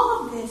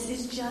all of this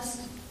is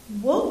just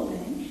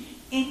woven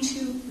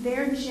into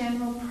their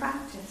general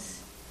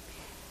practice.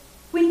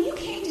 When you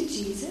came to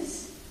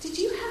Jesus, did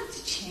you have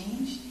to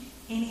change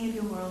any of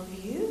your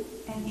worldview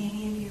and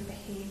any of your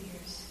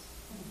behaviors?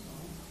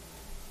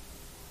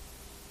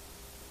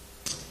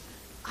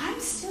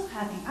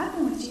 I've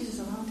been with Jesus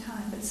a long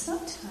time, but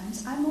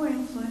sometimes I'm more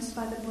influenced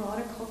by the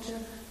broader culture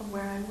of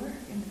where I work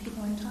and the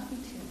people I'm talking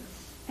to.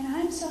 And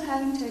I'm still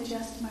having to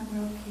adjust my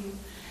worldview.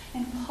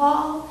 And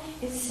Paul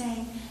is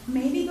saying,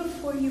 maybe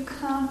before you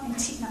come and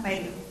teach,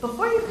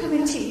 before you come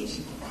and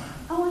teach,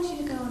 I want you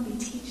to go and be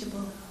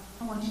teachable.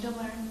 I want you to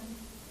learn.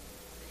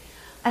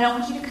 I don't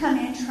want you to come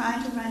in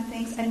trying to run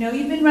things. I know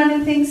you've been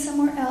running things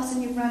somewhere else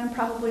and you've run them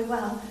probably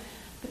well,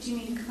 but you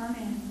need to come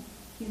in.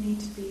 You need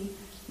to be,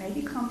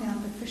 maybe calm down,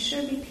 but for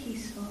sure be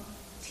peaceful,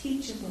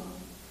 teachable,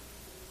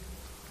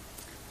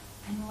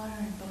 and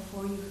learn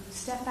before you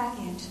step back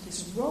into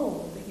this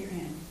role that you're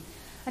in.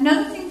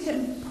 Another thing that's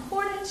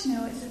important to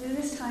know is that at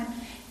this time,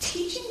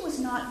 teaching was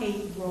not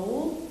a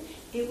role,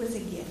 it was a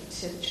gift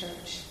to the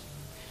church.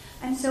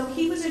 And so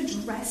he was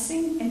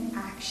addressing an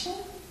action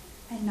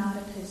and not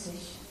a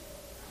position.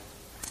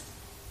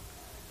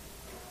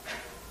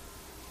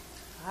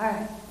 All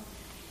right.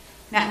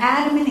 Now,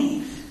 Adam and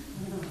Eve.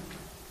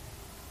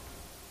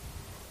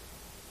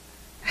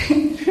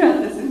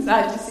 Throughout this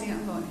inside, you see,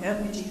 I'm going,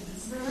 help me,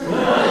 Jesus.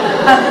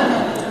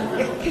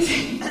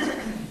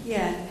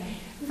 Yeah.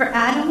 For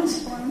Adam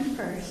was formed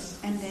first,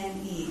 and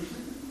then Eve.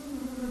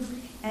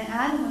 And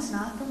Adam was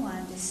not the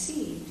one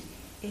deceived.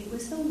 It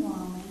was the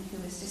woman who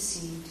was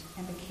deceived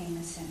and became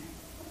a sinner.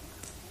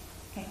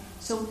 Okay.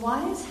 So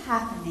what is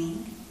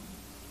happening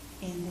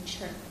in the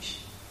church?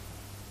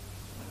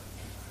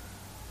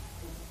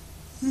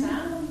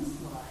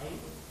 Sounds like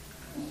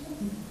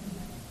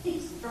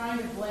he's trying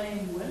to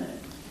blame women.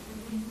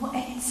 Well,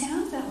 and it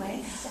sounds that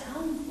way.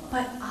 Sounds like.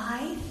 But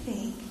I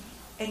think,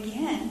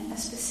 again, a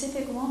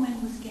specific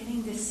woman was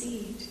getting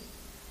deceived.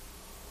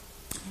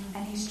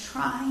 And he's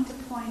trying to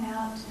point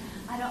out,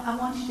 I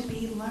want you to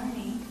be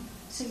learning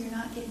so you're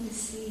not getting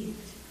deceived.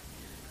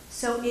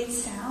 So it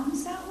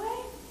sounds that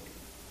way.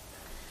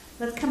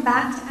 Let's come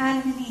back to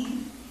Adam and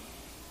Eve.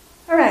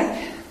 All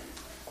right.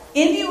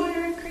 In the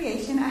order of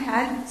creation, I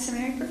had a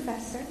seminary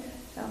professor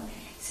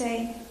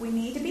say we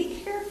need to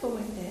be careful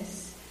with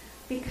this,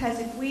 because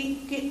if we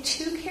get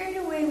too carried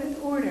away with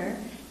order,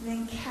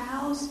 then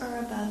cows are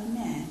above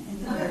men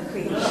in the order of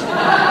creation.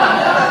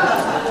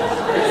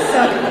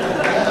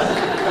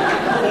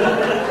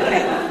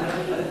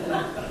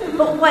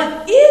 But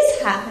what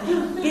is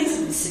happening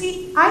is,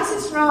 see,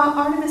 Isis, Ra,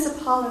 Artemis,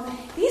 Apollo,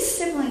 these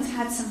siblings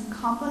had some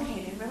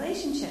complicated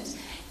relationships,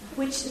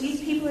 which these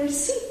people are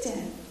steeped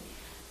in.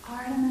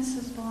 Artemis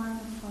was born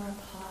before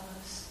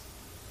Apollos.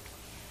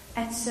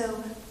 And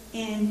so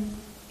in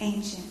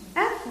ancient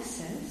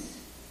Ephesus,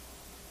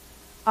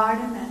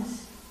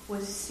 Artemis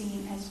was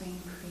seen as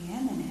being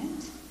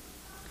preeminent,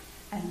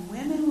 and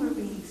women were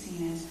being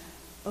seen as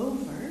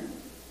over.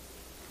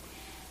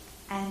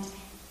 And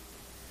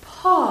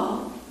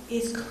Paul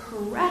is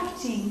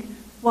correcting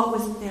what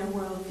was their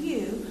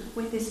worldview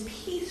with this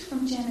piece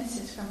from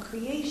Genesis, from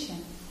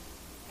creation.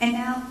 And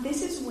now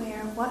this is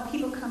where what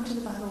people come to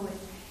the Bible with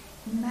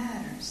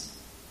matters.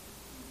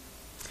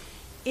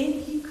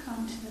 If you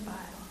come to the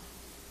Bible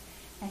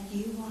and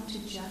you want to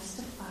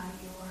justify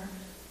your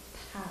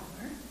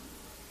power,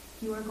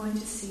 you are going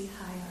to see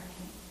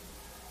hierarchy.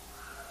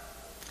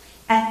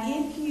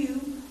 And if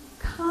you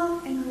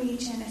come and read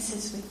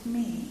Genesis with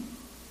me,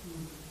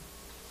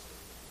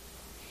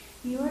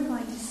 you are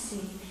going to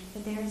see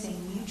that there is a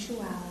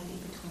mutuality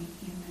between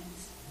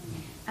humans.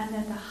 And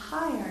that the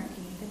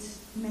hierarchy that's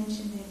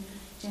mentioned in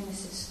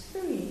Genesis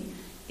 3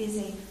 is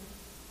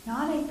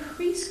not a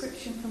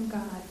prescription from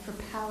God for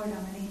power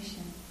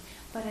domination,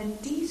 but a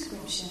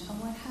description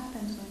of what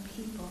happens when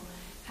people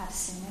have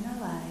sin in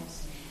their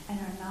lives and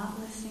are not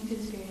listening to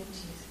the Spirit of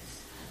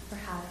Jesus for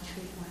how to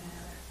treat one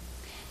another.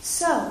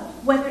 So,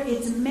 whether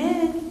it's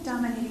men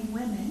dominating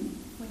women,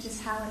 which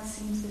is how it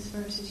seems this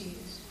verse is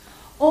used,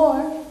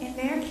 or, in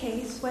their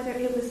case, whether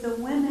it was the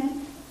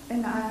women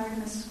in the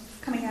Artemis,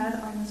 coming out of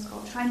the Artemis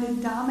cult, trying to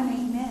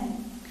dominate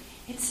men,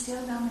 it's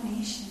still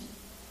domination.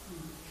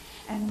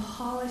 And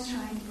Paul is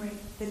trying to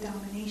break the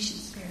domination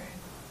spirit.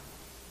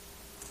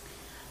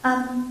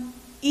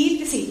 Eve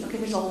deceived. Okay,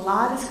 there's a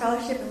lot of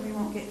scholarship, and we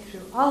won't get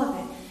through all of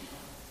it.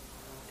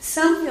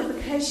 Some feel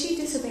because she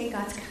disobeyed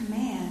God's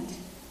command,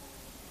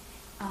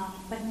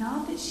 but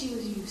not that she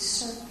was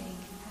usurping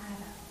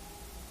Adam.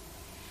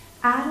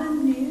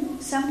 Adam knew.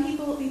 Some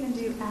people even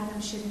do.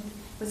 Adam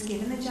was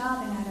given the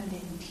job, and Adam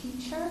didn't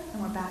teach her.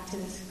 And we're back to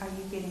this: are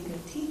you getting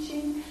good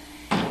teaching?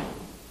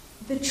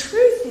 The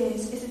truth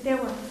is that there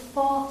were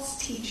false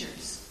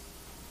teachers.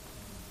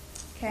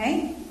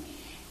 Okay?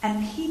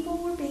 And people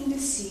were being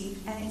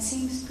deceived, and it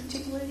seems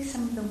particularly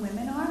some of the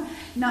women are,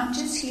 not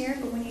just here,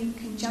 but when you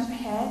can jump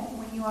ahead,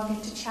 when you all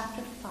get to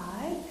chapter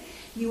 5,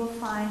 you will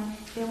find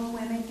there were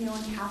women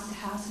going house to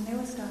house, and there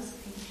was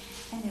gossiping,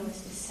 and there was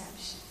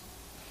deception.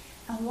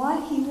 And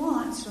what he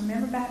wants,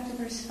 remember back to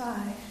verse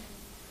 5,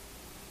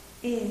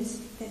 is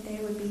that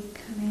there would be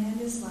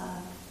commanded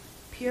love,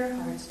 pure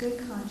hearts, good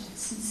conscience,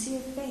 sincere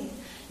faith.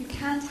 You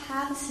can't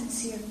have a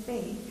sincere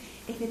faith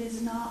if it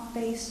is not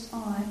based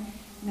on,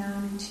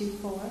 known in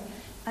 2:4,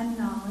 a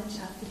knowledge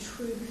of the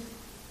truth.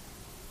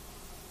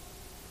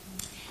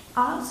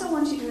 I also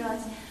want you to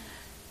realize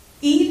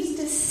Eve's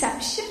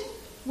deception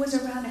was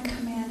around a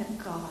command of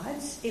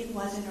God's. It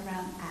wasn't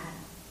around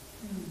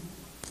Adam.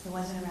 It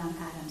wasn't around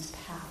Adam's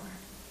power.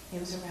 It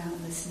was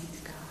around listening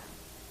to God.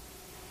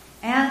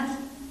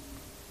 And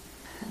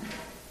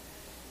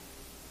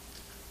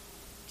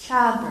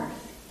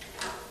childbirth.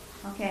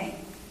 Okay.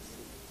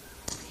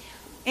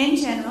 In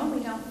general,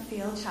 we don't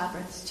feel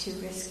childbirth's too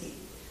risky.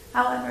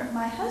 However,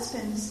 my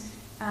husband's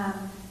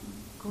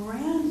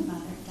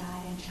grandmother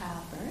died in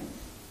childbirth.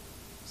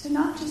 So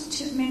not just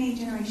too many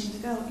generations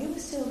ago, it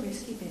was still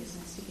risky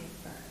business to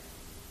give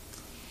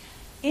birth.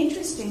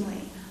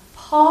 Interestingly,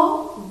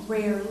 Paul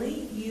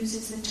rarely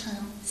uses the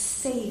term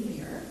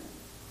Savior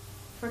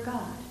for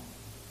God,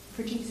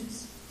 for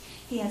Jesus.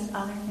 He has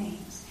other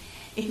names.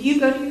 If you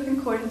go to your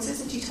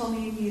concordances that you told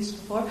me you've used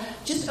before,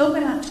 just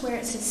open up to where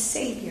it says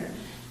Savior.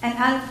 And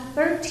out of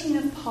 13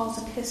 of Paul's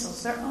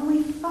epistles, there are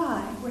only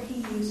 5 where he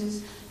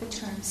uses the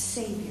term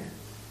Savior.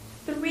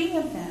 3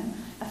 of them,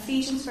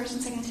 Ephesians, 1st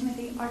and 2nd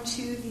Timothy, are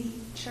to the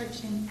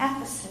church in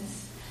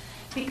Ephesus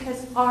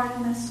because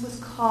Artemis was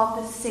called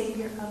the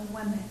Savior of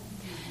women.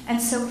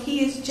 And so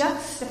he is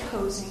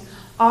juxtaposing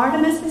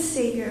Artemis, the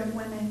Savior of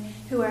women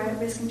who are at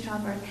risk in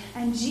childbirth,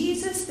 and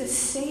Jesus, the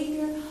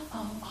Savior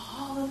of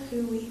all of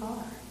who we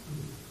are.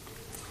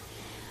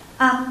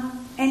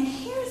 And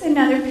here's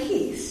another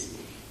piece.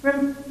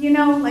 You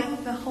know,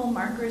 like the whole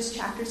markers,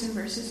 chapters, and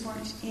verses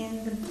weren't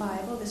in the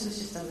Bible. This was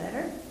just a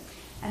letter.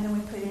 And then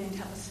we put it in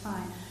until it was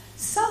fine.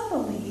 Some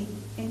believe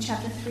in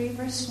chapter 3,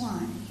 verse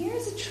 1,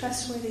 here's a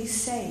trustworthy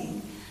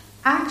saying,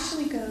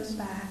 actually goes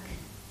back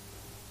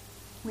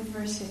with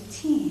verse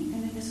 15,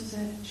 and that this was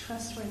a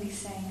trustworthy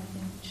saying of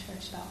the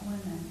church about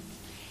women.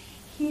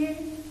 Here,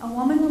 a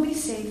woman will be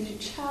saved through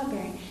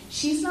childbearing.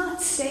 She's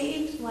not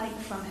saved like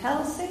from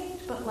hell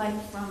saved, but like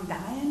from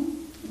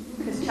dying,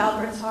 because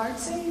childbirth's hard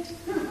saved.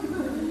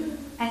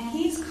 And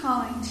he's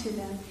calling to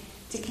them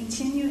to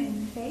continue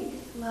in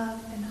faith, love,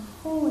 and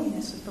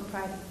holiness with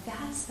propriety.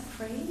 That's the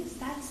phrase.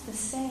 That's the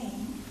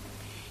saying.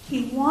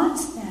 He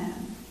wants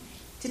them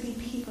to be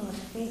people of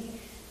faith,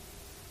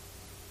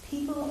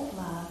 people of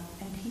love,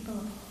 and people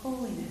of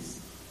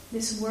holiness.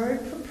 This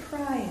word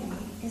propriety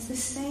is the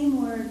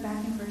same word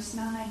back in verse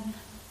 9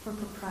 for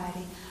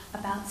propriety,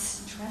 about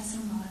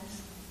dressing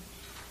laws.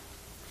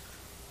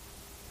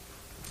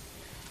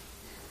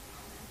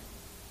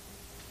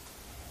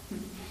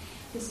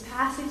 This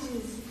passage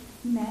is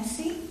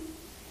messy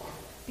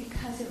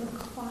because it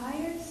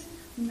requires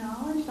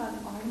knowledge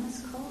about the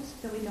Artemis cult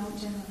that we don't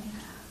generally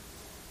have.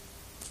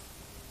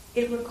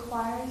 It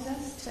requires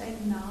us to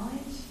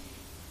acknowledge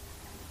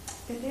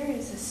that there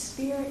is a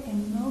spirit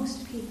in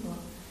most people,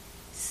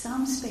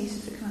 some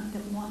spaces that come up,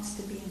 that wants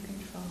to be in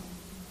control.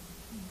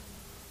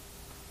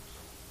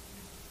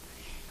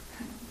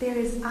 There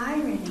is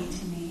irony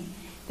to me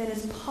that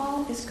as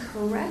Paul is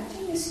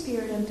correcting the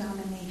spirit of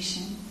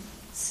domination,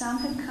 some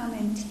have come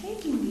in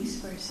taking these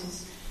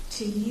verses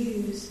to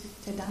use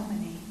to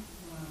dominate.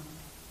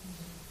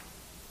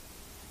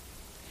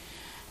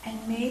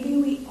 And maybe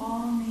we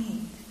all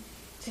need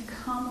to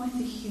come with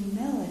the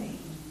humility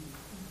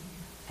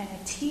and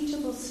a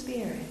teachable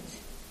spirit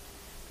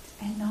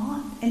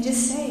and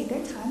just say,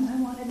 there are times I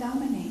want to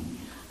dominate.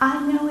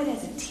 I know it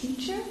as a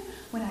teacher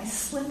when I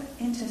slip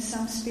into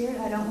some spirit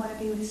I don't want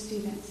to be with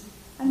students.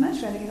 I'd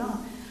much rather get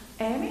on.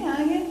 Every now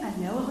and again, I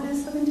know when I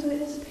slip into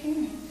it as a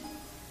parent.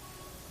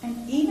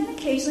 And even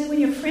occasionally when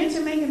your friends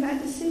are making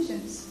bad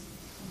decisions.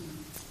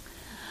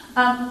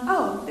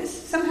 This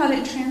somehow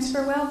didn't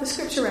transfer well. The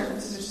scripture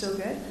references are still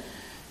good.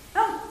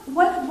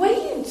 What do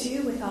you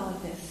do with all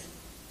of this?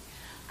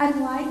 I'd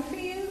like for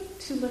you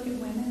to look at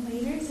women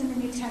leaders in the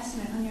New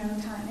Testament on your own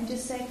time and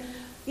just say,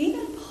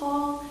 even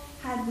Paul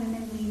had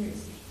women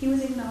leaders. He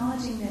was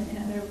acknowledging them in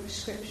other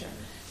scripture.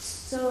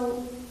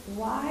 So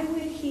why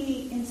would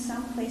he in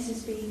some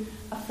places be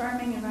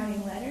affirming and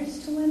writing letters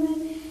to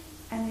women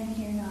and then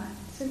here not?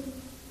 So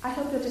I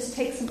hope you'll just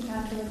take some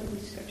time to look at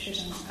these scriptures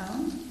on your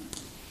own.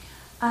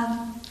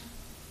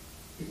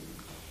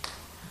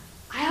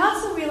 I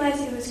also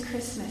realized it was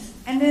Christmas,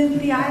 and then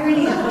the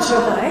irony of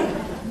joy.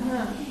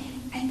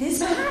 And this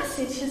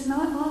passage has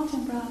not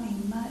often brought me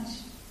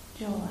much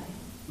joy.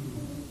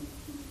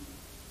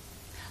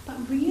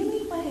 But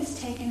really what has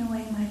taken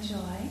away my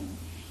joy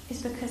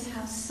is because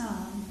how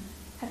some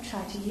have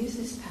tried to use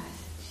this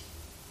passage.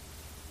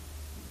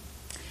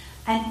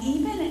 And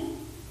even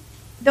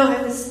though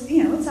it was,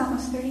 it's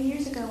almost 30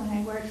 years ago when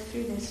I worked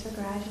through this for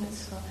graduate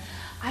school,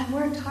 I've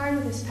worked hard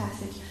with this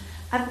passage.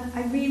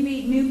 I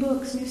reread new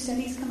books, new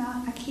studies come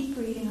out. I keep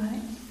reading on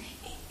it.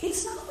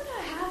 It's not what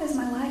I have as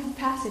my life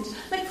passage.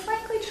 Like,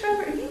 frankly,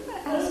 Trevor, are you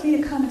going to ask me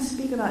to come and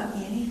speak about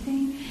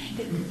anything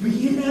that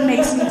really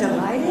makes me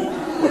delighted?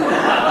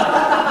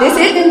 This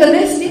isn't in the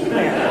list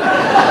anywhere.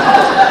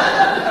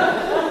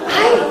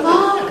 I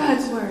love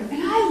God's Word,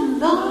 and I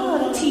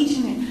love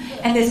teaching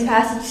it. And this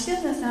passage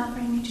still does not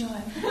bring me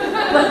joy.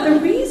 But the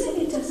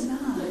reason it does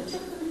not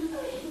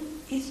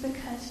is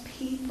because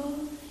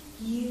people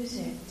use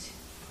it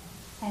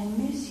and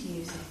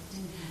misuse it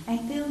and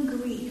feel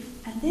grief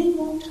and then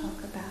won't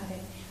talk about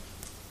it.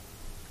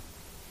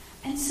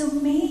 And so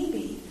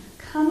maybe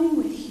coming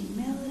with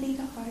humility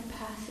to hard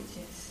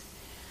passages,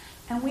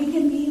 and we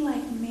can be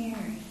like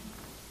Mary,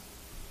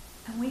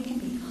 and we can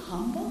be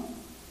humble,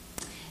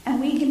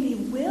 and we can be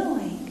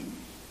willing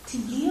to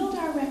yield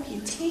our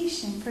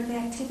reputation for the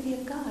activity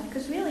of God,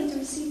 because really to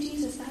receive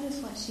Jesus, that is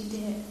what she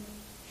did.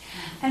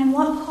 And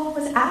what Paul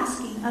was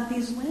asking of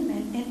these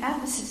women in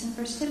Ephesus in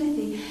 1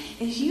 Timothy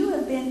is, you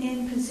have been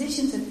in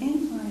positions of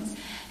influence,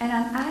 and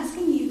I'm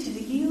asking you to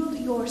yield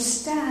your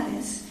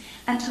status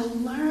and to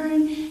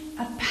learn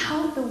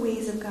about the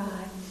ways of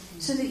God,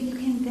 so that you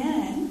can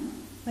then,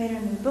 later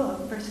in the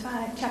book,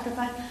 chapter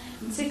 5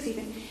 and 6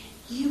 even,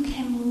 you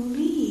can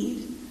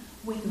lead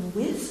with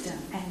wisdom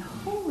and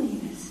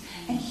holiness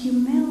and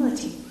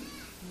humility.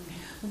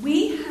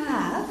 We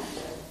have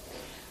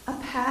a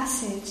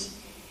passage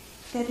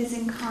that is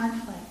in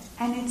conflict,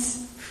 and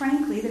it's,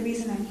 frankly, the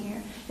reason I'm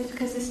here is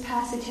because this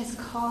passage has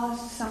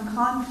caused some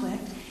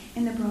conflict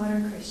in the broader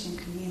Christian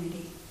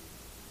community.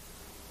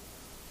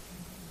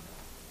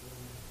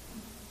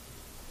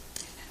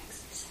 That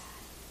makes me sad.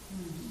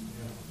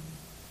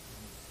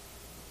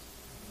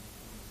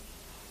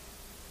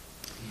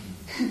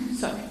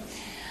 Sorry.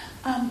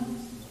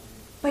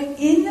 But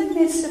in the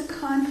midst of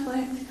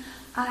conflict,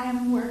 I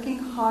am working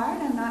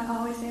hard. I'm not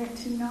always there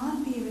to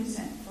not be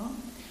resentful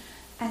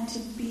and to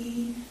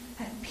be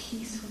at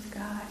peace with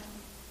God.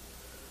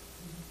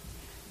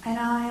 And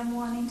I am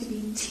wanting to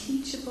be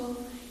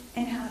teachable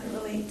in how to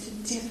relate to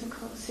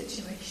difficult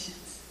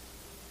situations.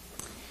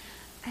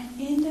 And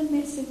in the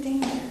midst of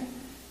danger,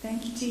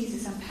 thank you,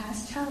 Jesus, I'm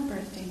past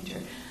childbirth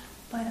danger,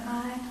 but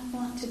I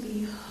want to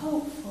be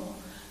hopeful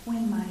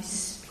when my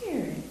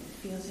spirit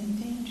feels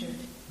endangered.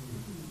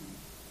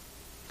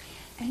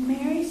 And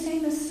Mary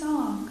sang a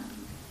song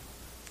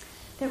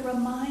that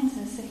reminds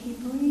us that he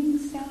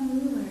brings down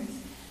rulers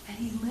and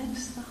he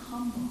lifts the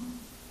humble.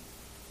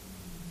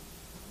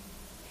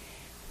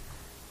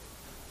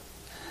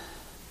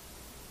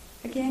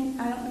 Again,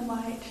 I don't know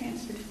why it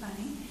transferred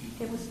funny.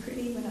 It was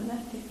pretty when I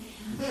left it.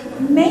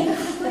 Make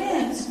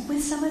friends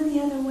with some of the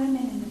other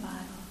women in the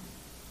Bible.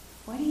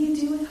 What do you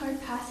do with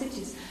hard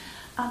passages?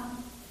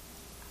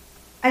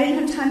 I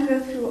didn't have time to go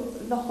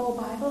through the whole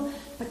Bible,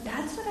 but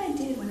that's what I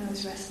did when I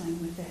was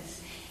wrestling with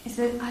this. Is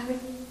that I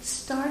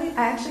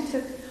actually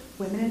took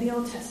women in the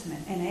Old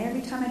Testament, and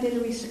every time I did a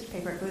research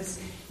paper, it was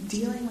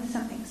dealing with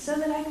something so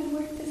that I could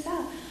work this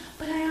out.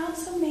 But I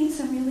also made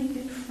some really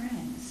good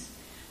friends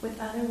with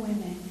other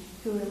women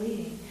who were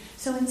leading.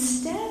 So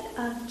instead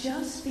of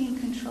just being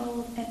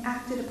controlled and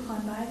acted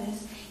upon by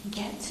this,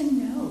 get to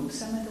know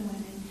some of the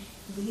women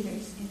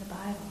leaders in the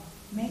Bible.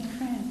 Make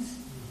friends.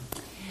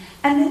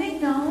 And then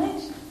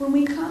acknowledge when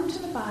we come to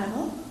the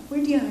Bible,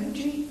 we're dealing with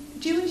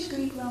Jewish,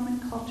 Greek, Roman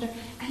culture,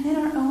 and then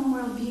our own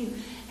worldview.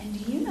 And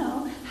do you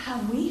know how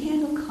we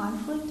handle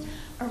conflict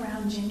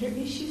around gender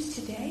issues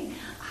today?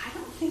 I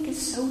don't think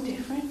it's so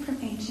different from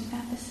ancient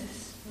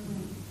Ephesus.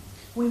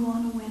 We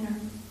want a winner.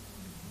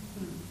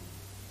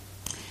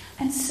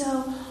 And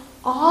so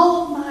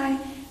all of my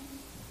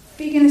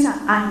figuring this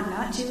out, I am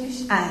not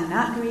Jewish, I am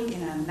not Greek,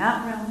 and I'm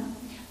not Roman.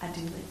 I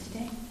do live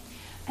today.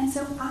 And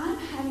so I'm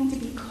having to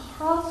be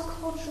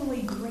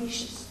cross-culturally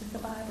gracious with the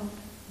Bible.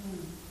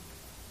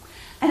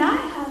 And I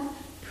have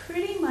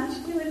pretty much,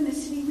 we live in the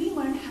city, we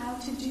learn how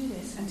to do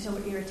this until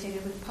we're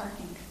irritated with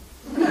parking.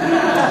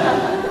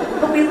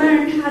 But we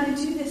learn how to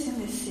do this in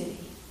this city.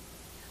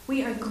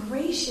 We are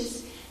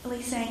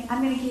graciously saying,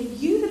 I'm going to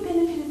give you the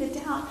benefit of the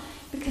doubt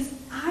because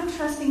I'm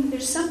trusting that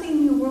there's something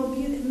in your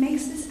worldview that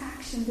makes this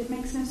action that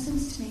makes no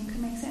sense to me and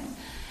could make sense.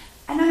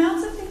 And I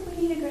also think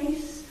we need a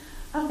grace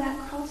of that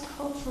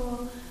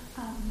cross-cultural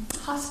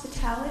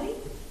hospitality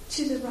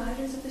to the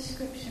writers of the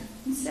Scripture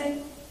and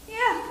say,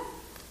 yeah,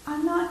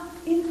 I'm not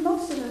in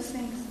most of those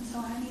things, and so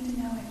I need to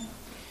know it.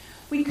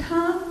 We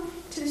come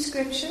to the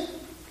Scripture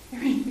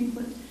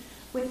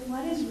with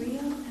what is real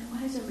and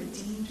what is a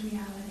redeemed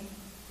reality.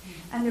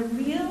 And the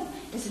real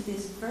is that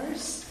this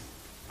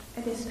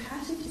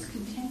passage is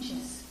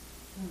contentious.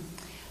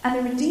 And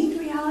the redeemed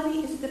reality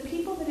is that the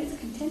people that it's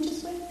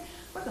contentious with,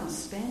 we're going to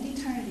spend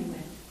eternity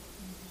with.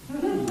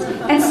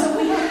 And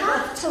so we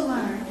have to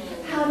learn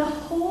how to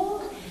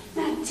hold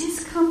that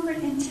discomfort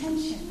and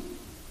tension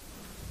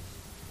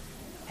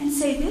and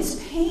say, this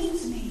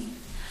pains me.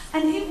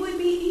 And it would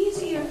be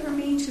easier for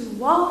me to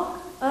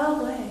walk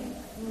away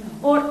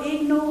or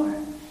ignore.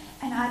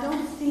 And I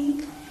don't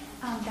think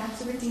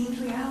that's a redeemed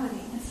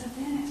reality. And so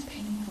then it's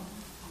painful.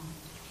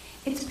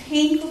 It's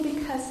painful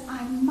because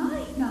I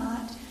might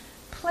not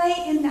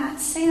play in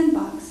that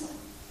sandbox,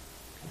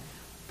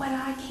 but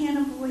I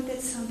can't avoid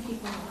that some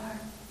people are.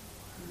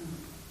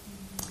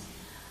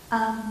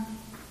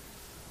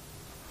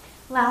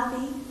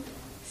 Laufey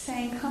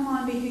saying, come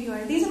on, be who you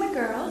are. These are my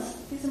girls.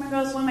 These are my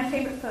girls. One of my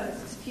favorite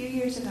photos. It's a few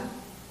years ago.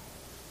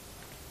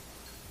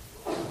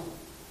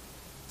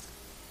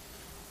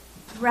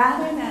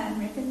 Rather than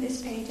ripping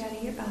this page out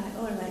of your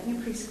Bible or letting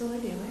your preschooler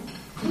do it.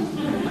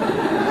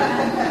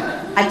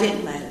 I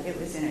didn't let it. It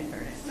was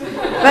inadvertent.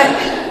 But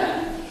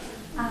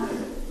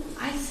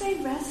I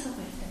say wrestle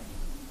with it.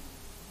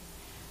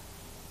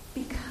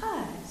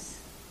 Because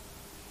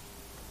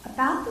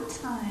about the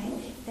time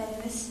that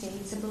in the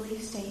States a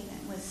belief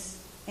statement was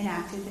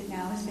enacted that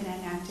now has been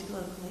enacted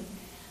locally,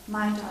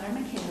 my daughter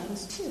Michaela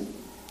was 2.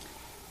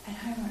 And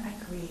I remember I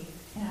grieved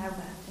and I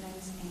wept and I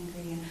was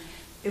angry. And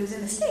it was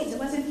in the States, it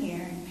wasn't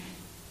here. And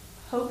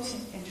hoped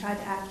and tried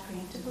to act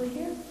preemptively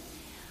here.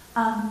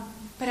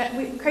 But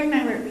Craig and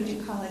I were at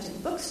Regent College at the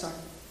bookstore,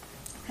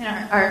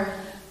 and our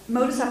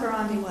modus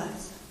operandi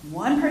was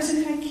one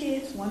person had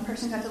kids, one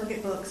person got to look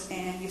at books,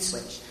 and you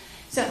switched.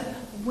 So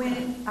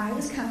when I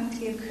was coming to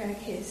give Craig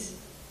his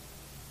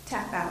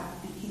tap out,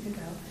 and he could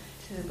go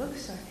to the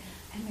bookstore,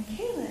 and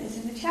Michaela is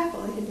in the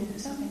chapel, it had been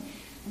open,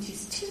 and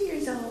she's 2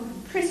 years old,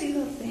 and pretty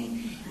little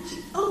thing, and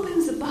she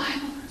opens the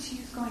Bible, and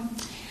she's going,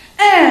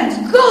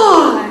 and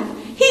God,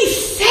 He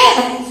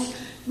says,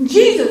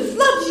 Jesus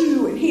loves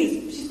you, and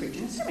she's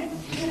preaching a sermon.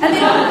 And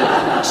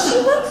then she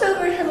looks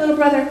over at her little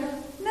brother,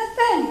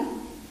 Nathaniel,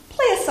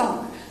 play a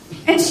song.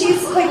 And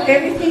she's like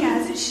everything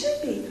as it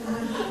should be.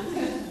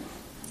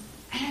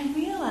 And I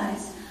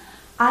realized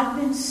I've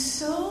been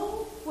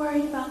so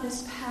worried about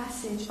this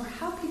passage, or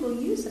how people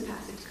use the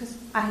passage, because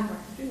I had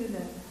worked through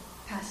the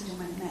passage and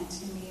what it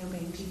meant in me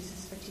obeying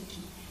Jesus for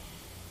teaching,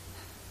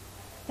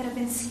 that I've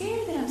been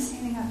scared that I'm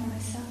standing up for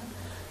myself.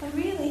 But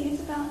really,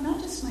 it's about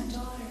not just my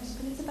daughters,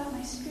 but it's about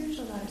my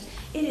spiritual daughters.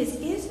 It is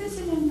this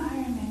an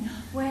environment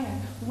where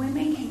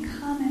women can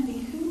come and be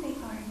who they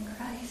are in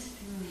Christ?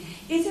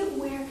 Is it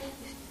where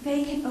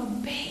they can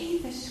obey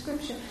the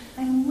Scripture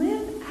and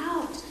live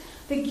out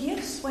the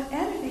gifts,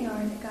 whatever they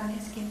are that God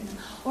has given them,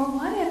 or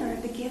whatever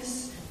the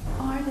gifts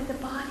are that the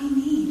body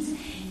needs?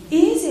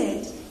 Is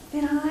it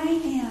that I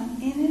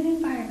am in an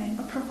environment,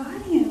 or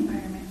providing an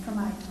environment for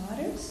my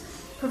daughters,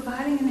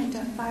 providing an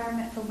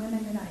environment for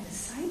women that I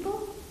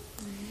disciple,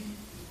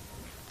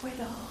 where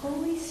the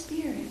Holy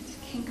Spirit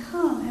can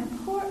come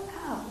and pour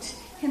out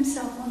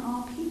Himself on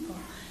all people,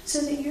 so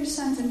that your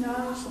sons and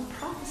daughters will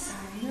prophesy,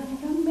 your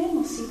young men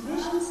will see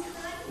visions,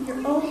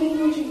 your old men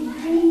will dream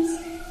dreams,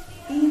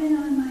 even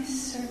on my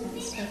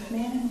servants, both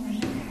men and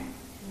women.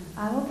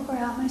 I will pour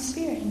out my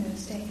Spirit in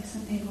those days,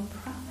 and they will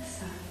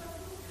prophesy.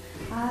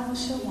 I will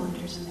show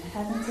wonders in the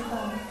heavens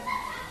above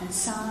and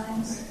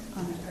signs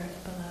on the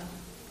earth below.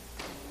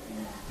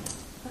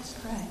 Let's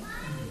pray.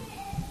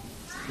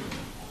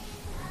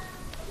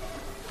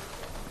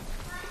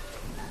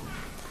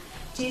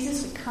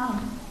 Jesus would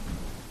come.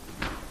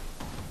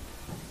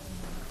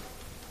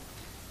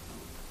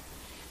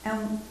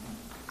 And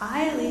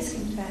I at least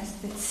confess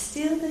that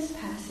still this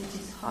passage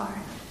is hard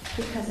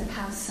because of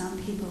how some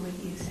people would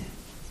use it.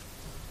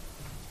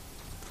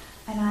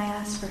 And I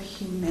ask for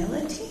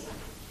humility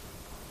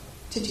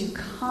to do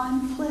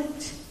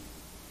conflict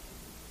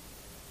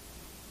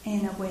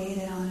in a way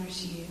that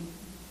honors you.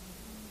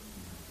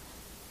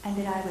 And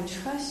that I would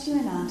trust you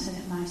enough so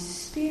that my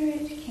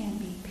spirit can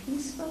be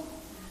peaceful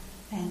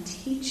and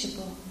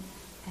teachable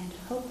and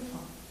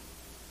hopeful.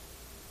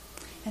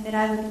 And that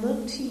I would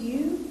look to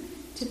you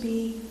to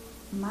be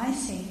my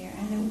Savior,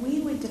 and that we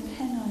would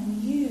depend on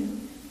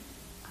you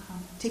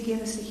to give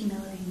us the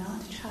humility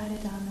not to try to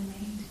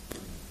dominate.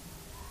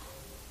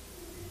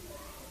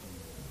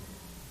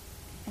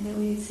 And that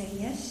we would say,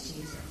 yes,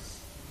 Jesus,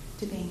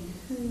 to being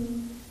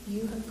who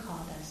you have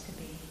called us to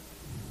be.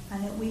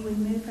 And that we would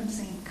move from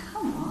saying,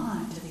 come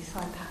on, to these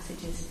hard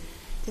passages,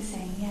 to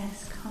saying,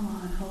 yes, come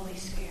on, Holy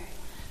Spirit.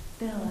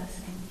 Fill us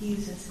and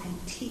use us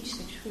and teach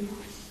the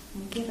truth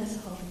and give us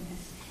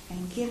holiness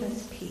and give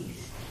us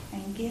peace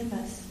and give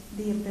us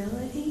the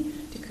ability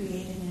to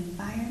create an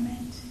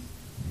environment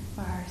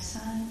where our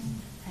sons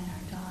and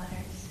our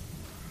daughters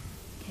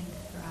can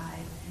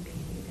thrive and be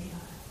who they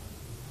are.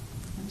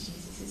 In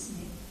Jesus'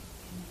 name,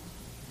 amen.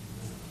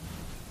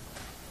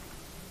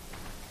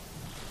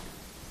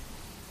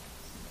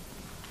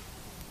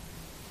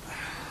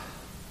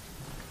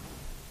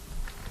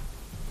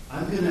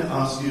 I'm going to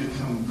ask you to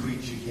come and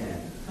preach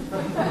again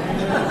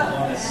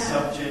on a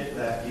subject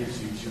that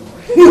gives you joy.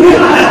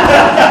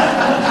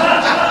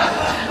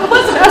 I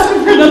wasn't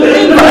asking for another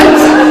invite.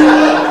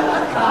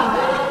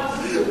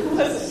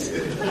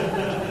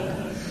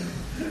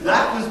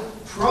 That was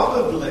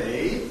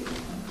probably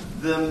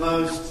the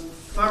most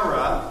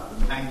thorough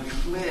and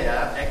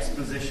clear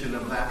exposition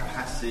of that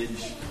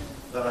passage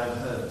that I've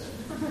heard.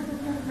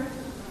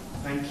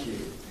 Thank you.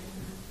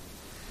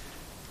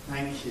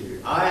 Thank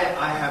you.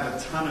 I have a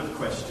ton of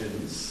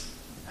questions,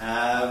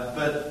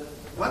 but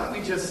why don't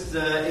we just, do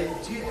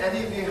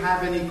any of you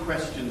have any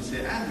questions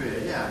here?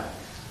 Andrea, yeah.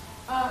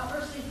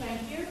 Firstly,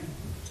 thank you.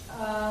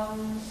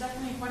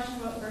 Secondly, question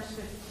about verse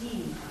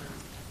 15.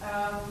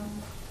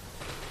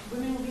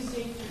 Women will be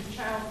saved through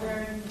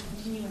childbearing,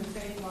 continue in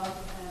faith, love,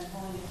 and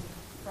holiness,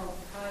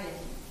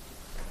 propriety.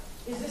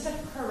 Is this a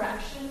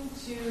correction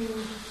to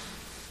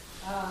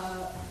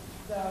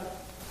the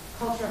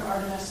culture of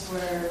Artemis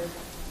where,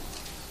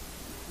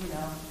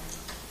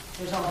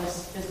 there's all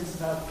this business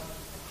about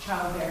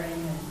childbearing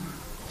and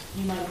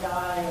you might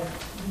die or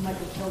you might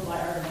be killed by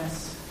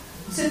Artemis?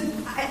 So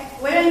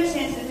what I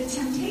understand is that the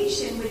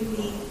temptation would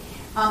be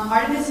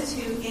Artemis is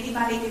who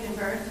anybody given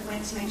birth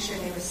went to make sure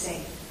they were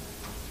safe.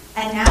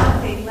 And now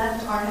if they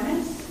left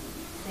Artemis,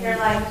 they're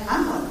like,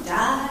 I'm going to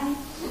die.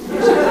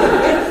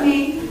 With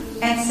me.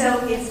 And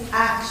so it's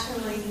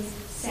actually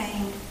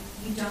saying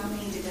you don't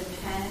need to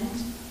depend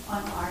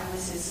on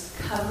Artemis's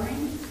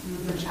covering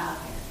for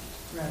childbearing.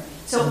 Right.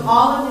 So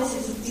all of this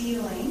is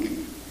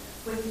dealing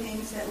with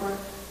things that were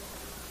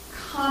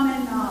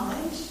common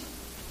knowledge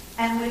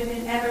and would have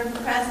been ever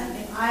present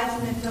if I, as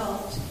an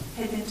adult,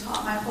 had been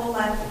taught my whole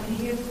life that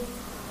when you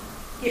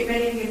get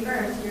ready to give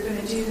birth, you're going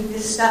to do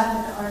this stuff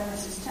at the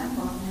Artemis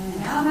Temple. And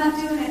now I'm not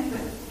doing it,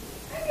 but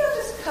maybe I'll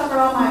just cover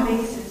all my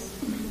bases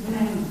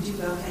and do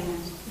both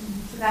hands.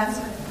 So that's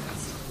what it is.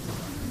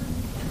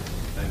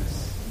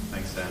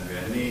 Thanks,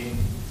 Andrea.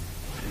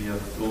 Any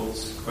other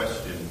thoughts,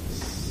 questions?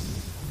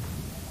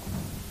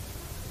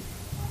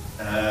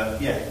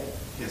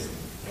 Yes.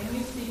 Can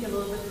you speak a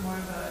little bit more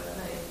about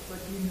what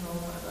you know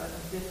about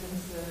the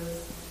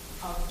differences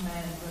of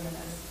men and women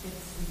as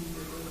it's really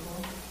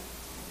biblical?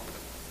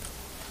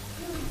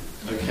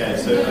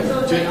 Okay, so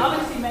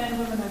obviously men and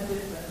women are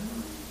different,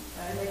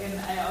 right? And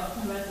I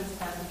often read this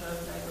passage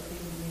of okay,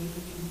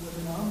 maybe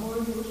women are more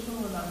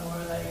emotional and are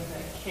more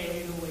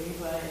carried away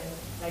by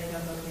the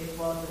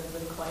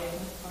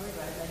quietness part,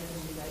 right? Be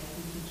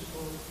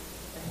teachable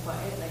and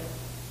quiet.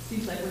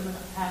 Seems like women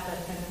have that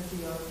tendency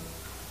of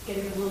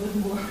getting a little bit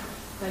more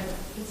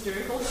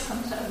hysterical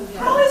sometimes.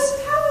 How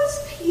is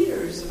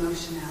Peter's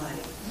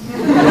emotionality?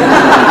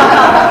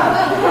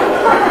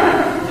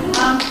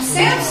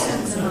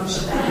 Samson's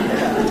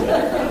emotionality.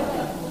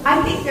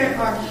 I think there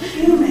are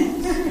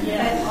humans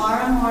that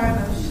are more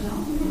emotional.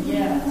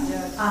 Yes.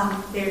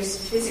 There's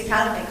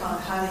physicality, they call it a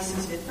highly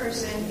sensitive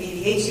person,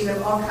 ADHD, we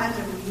have all kinds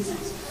of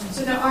reasons.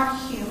 So there are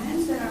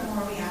humans that are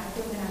more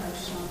reactive and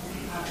emotional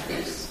than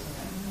others.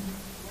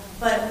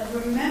 But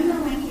remember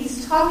when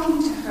he's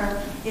talking to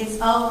her, it's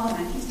a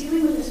woman. He's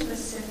dealing with a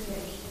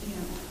specific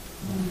human.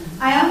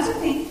 I also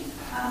think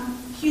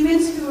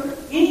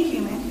any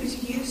human who's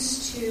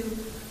used to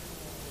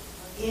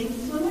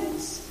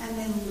influence and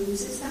then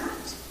loses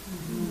that,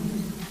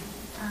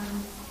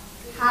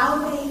 how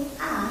they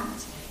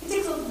act, it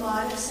takes a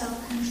lot of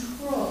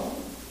self-control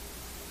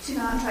to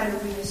not try to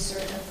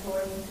reassert an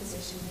authority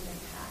position that they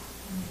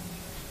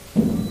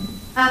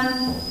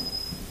have.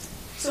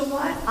 So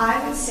what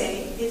I would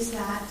say is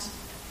that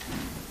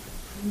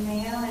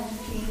male and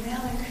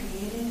female are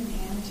created in the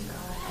image of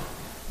God.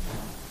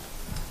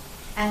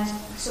 And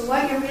so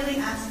what you're really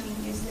asking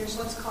is there's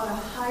what's called a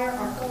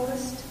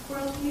hierarchicalist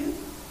worldview,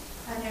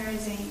 and there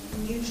is a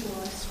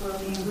mutualist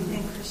worldview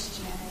within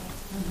Christianity.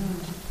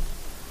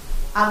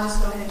 I'll just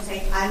go ahead and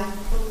say I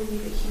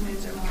believe that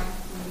humans are more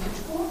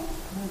mutual.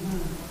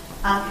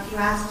 If you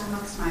asked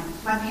amongst my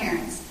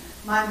parents,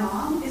 my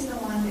mom is the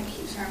one that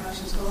keeps her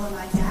emotions cool, and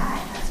my dad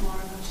has more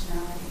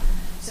emotionality.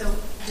 So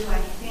do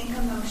I think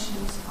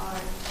emotions are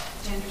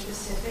gender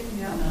specific?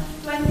 No.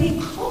 Do I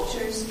think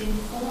cultures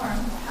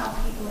inform how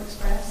people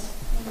express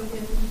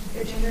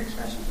their gender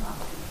expression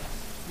properly?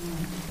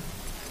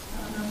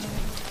 I don't know.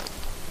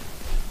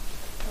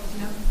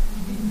 No?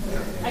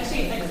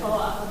 Actually, I follow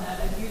up on that.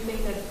 I do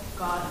think that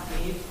God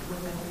gave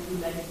women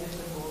really a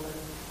different role than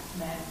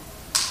men.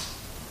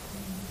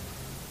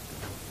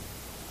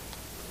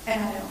 And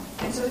I don't.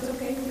 And so it's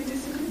okay if we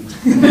disagree. It's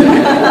just a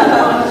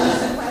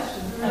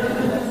question. I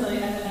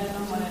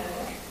don't want to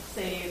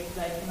say I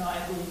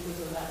believe this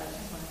or that. I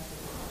just want to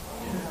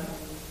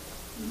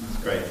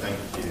That's great, thank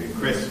you.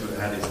 Chris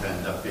had his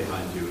hand up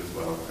behind you as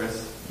well.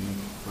 Chris?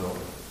 Well,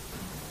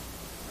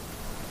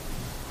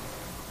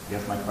 I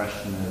guess my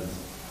question is,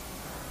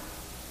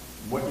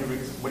 what you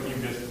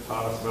just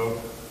taught us about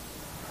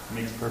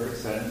makes perfect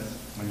sense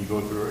when you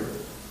go through it.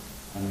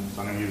 And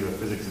so I'm going to use a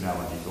physics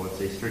analogy. So let's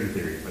say string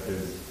theory, but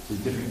there's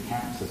different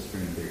camps of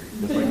string theory.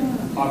 Just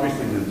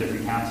obviously there's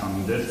different camps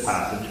on this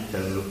passage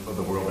because of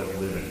the world that we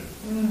live in.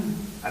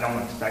 I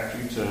don't expect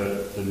you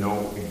to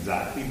know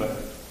exactly, but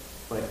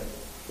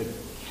the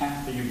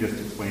camp that you just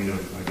explained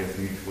of, I guess,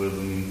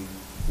 mutualism,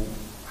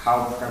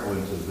 how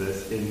prevalent is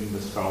this in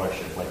the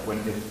scholarship? If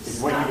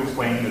what you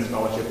explained in the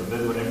scholarship, if this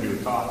is what everybody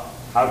was taught,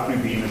 how can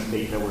we be in the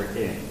state that we're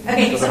in?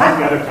 Okay, so there might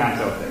be other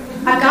camps out there.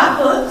 I've got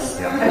books.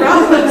 Yeah. I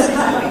brought books.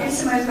 Here's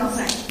somebody's going to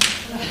say.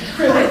 I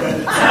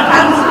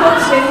have these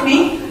books with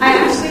me. I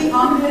actually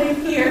on the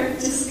here,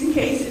 just in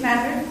case it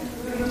matters.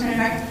 We're going to turn it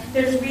back.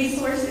 There's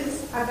resources.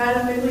 I've got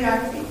a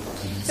bibliography.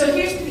 So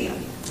here's the deal.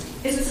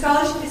 The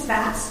scholarship is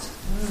vast.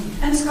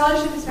 And the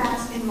scholarship is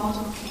vast in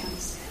multiple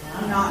camps.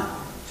 I'm not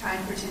trying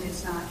to pretend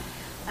it's not.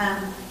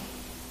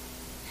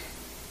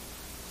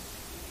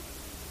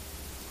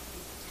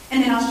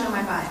 And then I'll show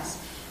my bias.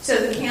 So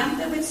the camp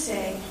that would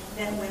say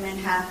that women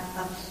have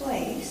a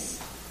place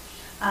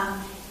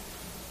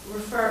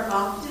refer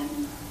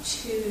often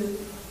to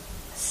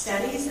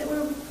studies that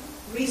were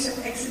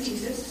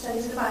exegesis,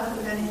 studies of the Bible that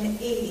were done in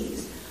the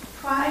 80s,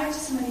 prior to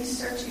some of these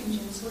search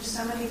engines where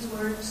some of these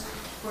words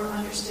were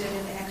understood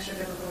in the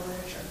extra-biblical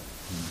literature.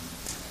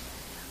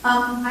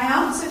 I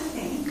also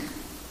think,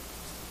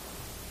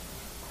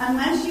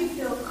 unless you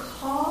feel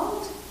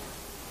called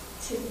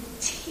to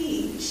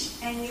teach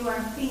and you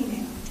are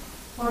female,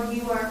 or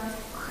you are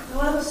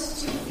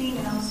close to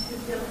females who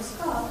feel this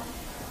call,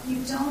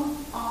 you don't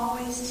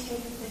always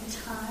take the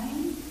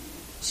time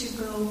to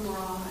go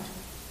broad.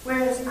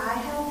 Whereas I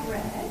have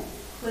read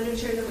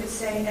literature that would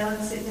say,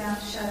 Ellen, sit down,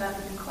 shut up,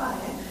 and be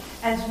quiet.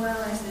 as well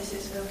as this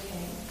is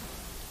okay.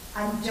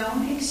 I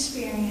don't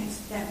experience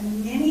that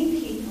many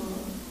people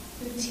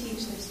who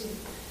teach this do.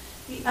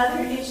 The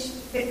other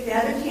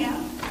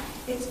camp,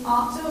 it's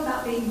also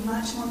about being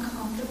much more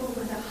comfortable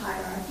with a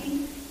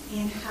hierarchy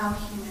in how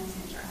humans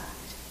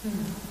interact.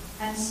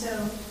 Mm-hmm. And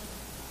so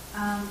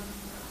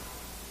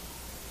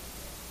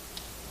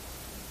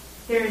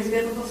there is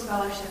biblical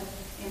scholarship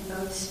in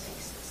both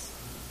spaces.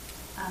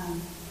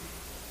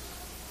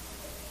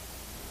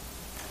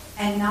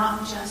 And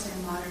not just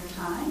in modern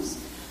times.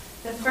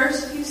 The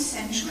first few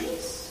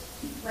centuries,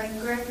 like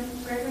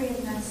Gregory of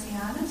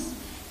Nazianzus,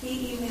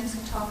 he even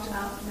talked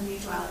about the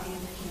mutuality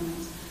of the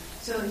humans.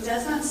 So it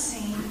does not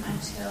seem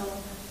until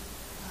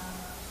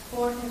 4th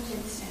or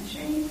 5th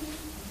century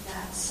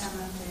that some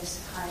of this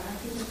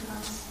hierarchy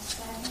becomes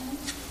stagnant,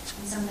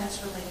 and some of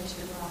that's related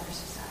to the broader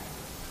society.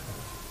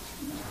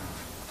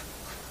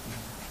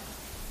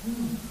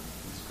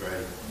 That's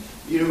great.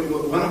 You know,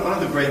 one of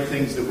the great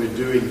things that we're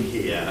doing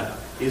here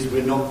is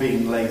we're not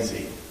being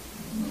lazy.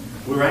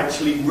 We're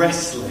actually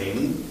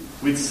wrestling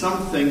with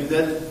something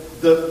that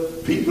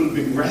people have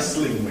been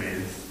wrestling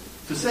with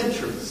for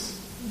centuries.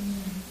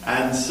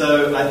 And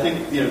so I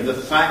think, the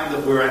fact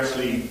that we're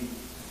actually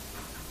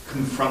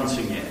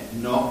confronting it,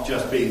 not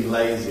just being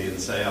lazy and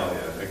say, oh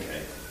yeah,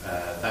 okay,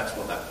 that's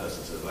what that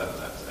person says,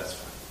 that's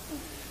fine.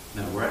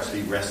 No, we're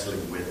actually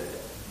wrestling with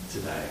it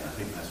today. I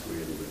think that's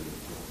really, really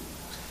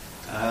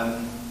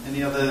important.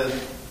 Any other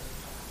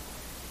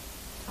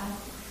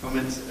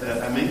comments?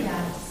 Amy?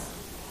 Yes,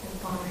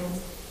 comments.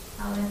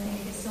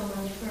 Thank you so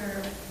much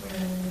for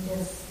bringing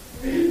this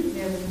very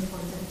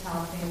important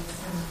topics,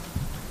 and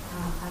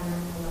I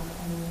learned a lot.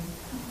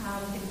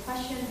 And the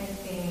question I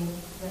think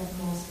that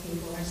most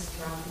people are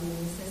struggling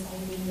is this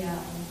idea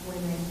of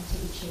women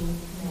teaching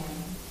men.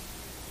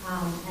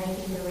 I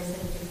think there is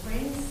a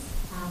difference,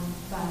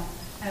 but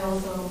I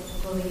also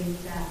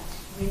believe that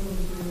we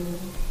do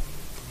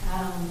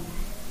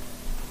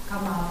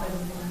come up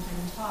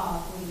and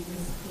talk. We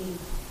speak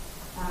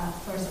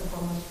first and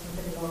foremost for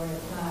the glory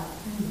of God.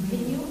 Mm-hmm.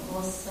 Can you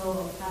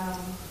also,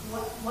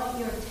 what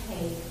your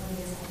take on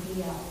this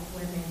idea of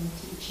women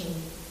teaching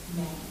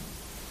men?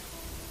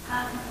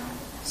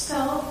 So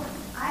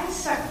I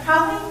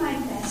probably my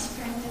best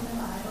friend in the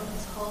Bible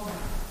is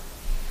Huldah.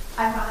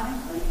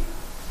 Ironically,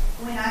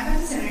 when I got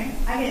to seminary,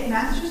 I get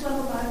master's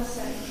level Bible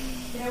study.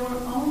 There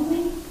was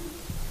only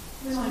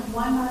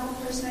one Bible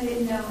person I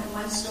didn't know, and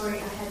one story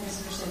I had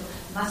misunderstood.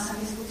 My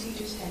Sunday school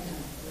teachers had done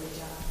a good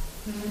job.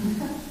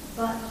 Mm-hmm.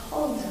 But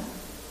Huldah,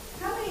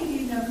 how many of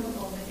you know who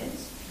Huldah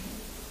is?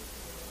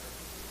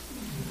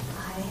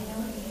 I didn't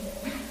know it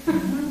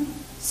either.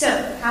 So,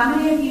 how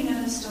many of you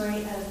know the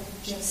story of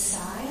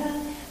Josiah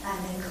and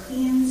the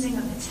cleansing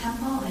of the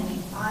temple and he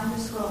found the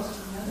scrolls?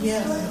 Do you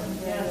know the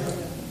story? Yes.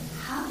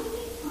 How did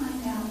they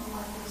find out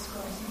what the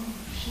scrolls mean?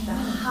 The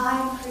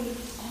high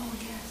priest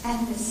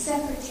and the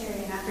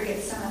secretary, and I forget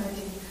some other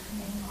dude,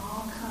 they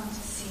all come to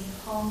see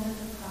Huldah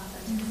the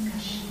prophet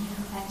discussion.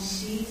 And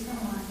she's the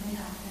one that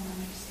helped them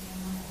understand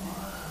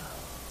what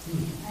it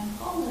meant. And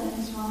Huldah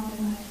has long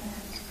been my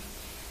friend.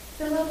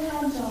 Philip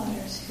had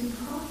daughters who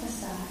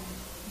prophesied.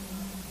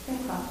 They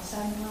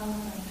prophesied well.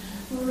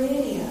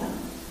 Lydia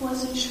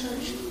was a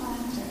church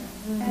planter.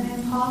 And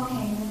then Paul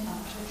came and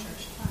helped her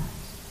church plant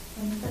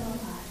in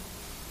Philippi.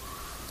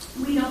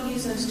 We don't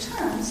use those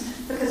terms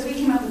because we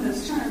came up with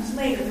those terms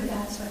later, but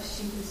that's what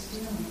she was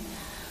doing.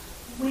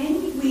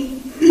 When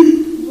we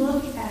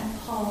look at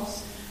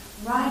Paul's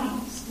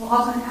writings, well,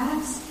 also in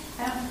Acts,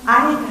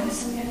 I didn't know this,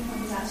 somebody had to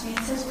point this out to me.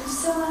 It says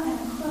Priscilla and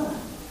Aquila.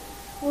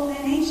 Well, in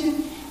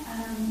ancient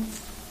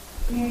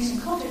Near Eastern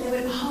culture, they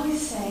would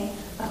always say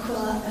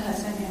Aquila, the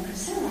husband, and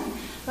Priscilla.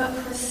 But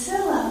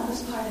Priscilla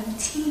was part of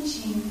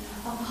teaching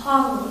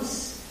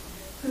Apollos,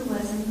 who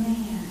was a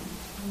man.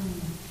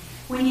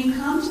 When you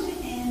come to the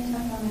end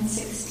of Romans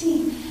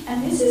 16,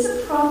 and this is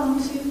a problem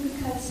too,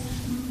 because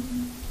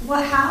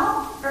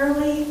how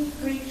early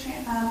Greek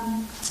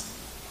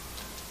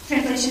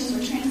translations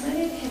were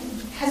translated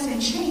has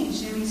been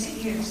changed in recent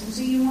years, and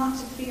so you want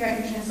to figure out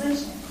your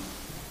translation.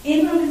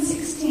 In Romans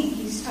 16,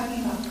 he's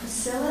talking about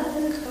Priscilla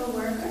as a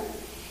co-worker.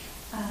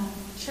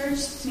 Church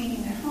is meeting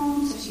in their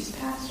home, so she's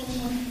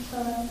pastoring with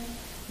Priscilla.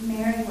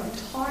 Mary worked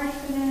hard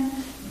for them.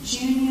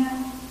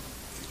 Junia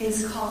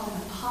is called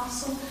an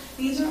apostle.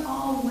 These are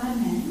all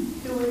women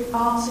who were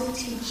also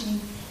teaching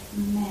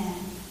men.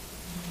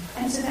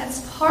 And so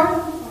that's part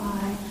of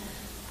why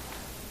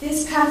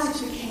this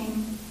passage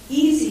became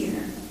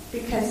easier,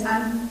 because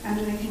I'm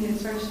doing a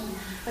condensed version.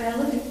 But I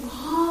look at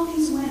all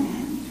these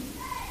women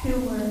who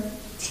were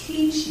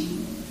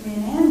teaching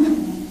men and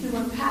women, who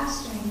were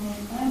pastoring men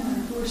and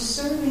women, who were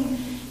serving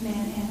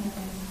men and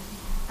women.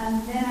 And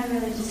then I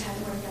really just had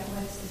to work out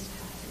what is this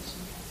passage.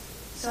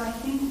 So I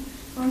think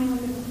when we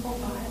look at the whole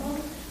Bible,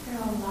 there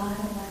are a lot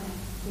of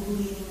women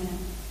leading men.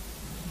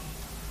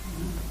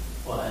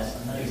 Well, as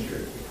another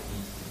church, it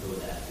needs to go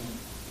that deep,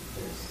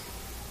 because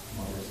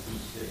mothers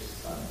teach their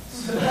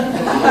sons. I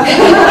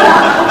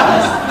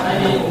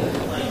mean,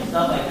 it's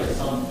not like there's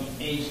some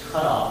age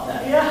cutoff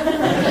that. Yeah.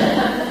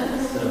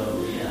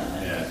 So, yeah,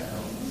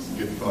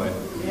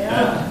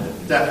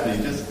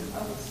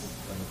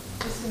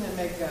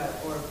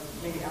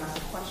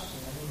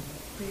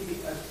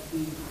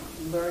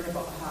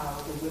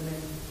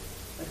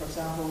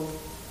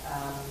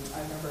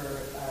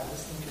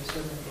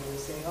 women, they were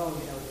saying,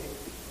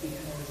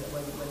 because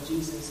when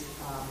Jesus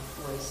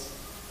was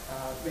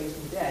raised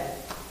from the dead,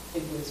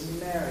 it was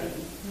Mary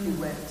who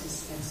went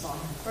and saw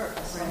him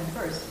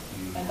first.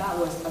 And that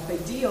was a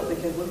big deal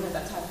because women at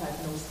that time had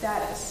no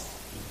status.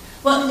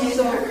 Well,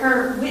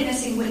 her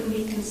witnessing wouldn't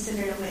be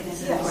considered a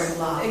witness in the court of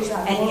law.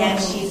 Exactly. And yet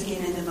she's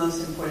given the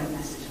most important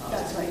message.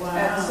 That's right.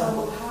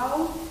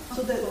 Wow.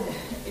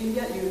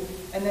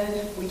 And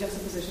then we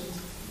juxtaposition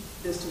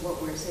this to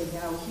what we're saying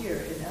now here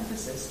in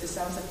Ephesus. It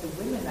sounds like the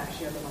women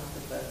actually are the ones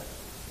with the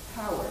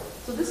power.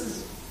 So this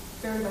is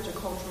very much a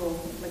cultural,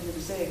 like you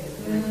were saying, it's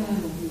a very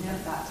cultural view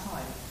at that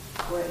time.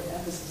 Where in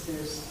Ephesus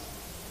there's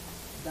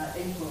that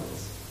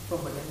influence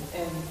from women,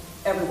 and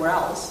everywhere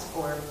else,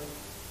 or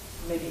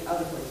maybe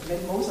other places,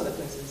 maybe most other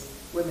places,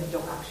 women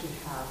don't actually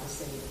have the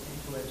same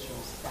influential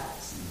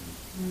status.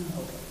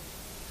 Okay.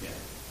 Yeah,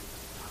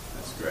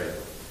 that's great.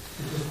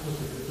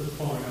 Just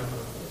following up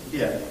on that.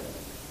 Yeah.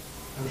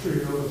 I'm sure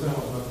you know this now,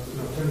 but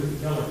Timothy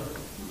Keller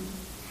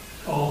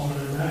calls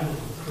Mary Magdalene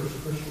the first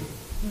Christian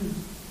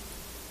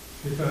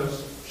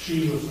because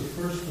she was the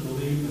first to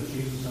believe that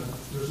Jesus had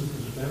risen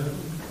from the dead,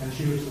 and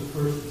she was the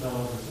first to tell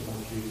others about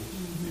Jesus.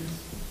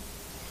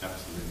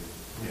 Absolutely.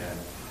 Yeah.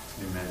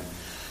 Amen.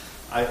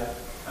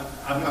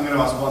 I'm going to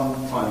ask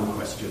one final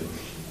question.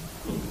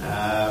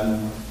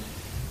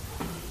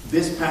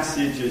 This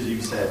passage, as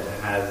you said,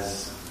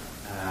 has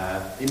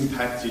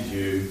impacted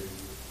you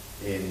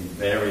in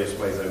various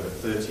ways over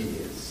 30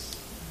 years.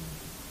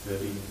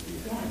 30 years.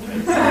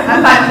 Okay.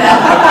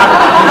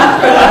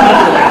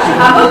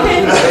 I'm okay.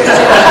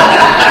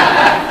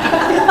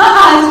 My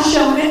eyes are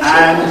showing it.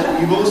 And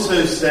you've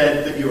also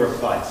said that you're a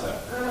fighter.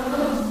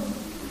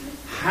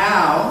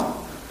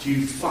 How do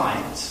you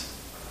fight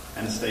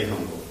and stay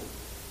humble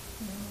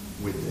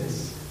with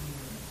this?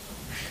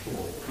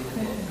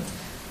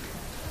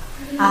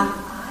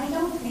 I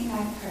don't think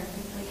I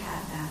perfectly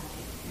have that.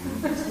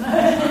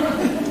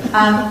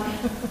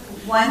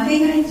 One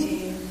thing I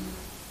do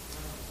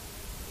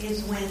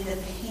is when the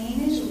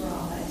pain is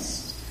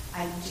rawest,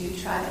 I do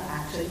try to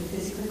actually be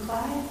physically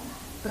quiet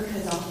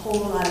because a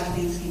whole lot of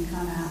things can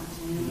come out.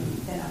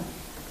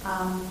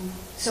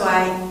 So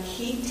I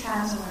keep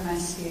tabs on where my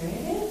spirit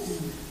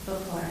is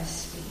before I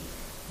speak.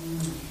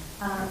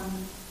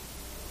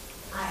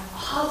 I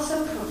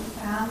also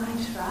profoundly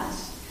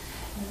trust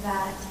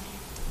that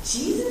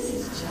Jesus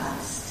is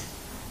just,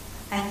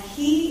 and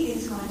He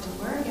is going to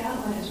work out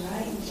what is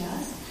right and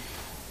just.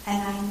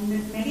 And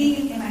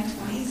maybe in my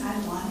 20s I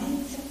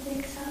wanted to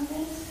fix all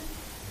this,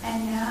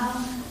 and now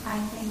I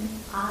think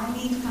I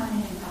need to find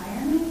an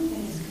environment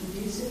that is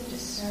conducive to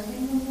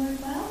serving the Lord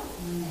well,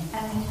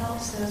 and it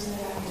helps those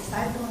that are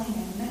discipling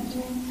and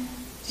mentoring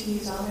to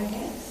use all their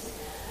gifts,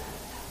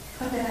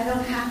 but that I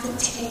don't have to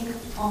take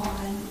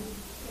on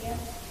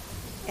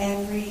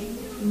every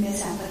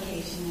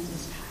misapplication of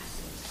this passage.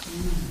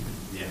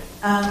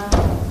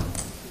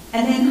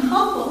 And then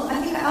humble,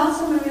 I think I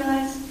also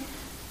realize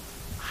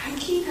I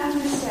keep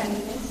having to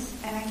study this,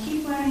 and I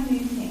keep learning new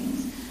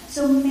things.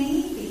 So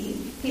maybe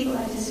people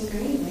I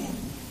disagree with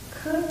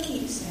could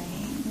keep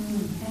studying,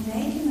 and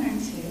they can learn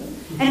too.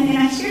 And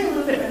I shared a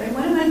little bit earlier,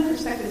 one of my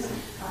perspectives,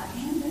 I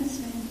am going to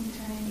spend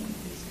eternity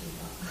with these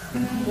people.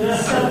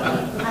 So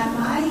I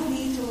might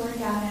need to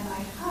work out in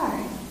my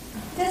heart.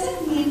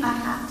 Doesn't mean I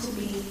have to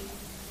be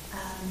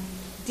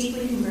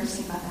deeply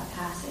conversing about that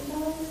passage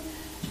always,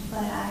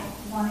 but I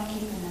want to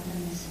keep an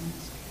openness in the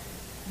spirit.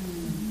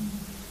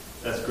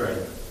 That's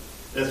great.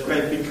 That's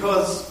great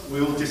because we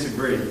all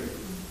disagree.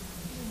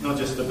 Not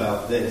just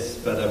about this,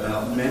 but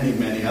about many,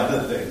 many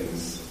other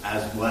things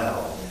as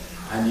well.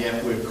 And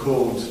yet we're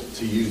called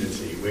to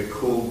unity. We're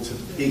called to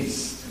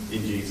peace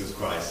in Jesus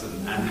Christ.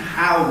 And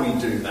how we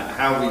do that,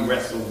 how we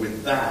wrestle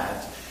with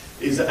that,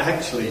 is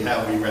actually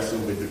how we wrestle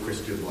with the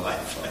Christian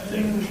life, I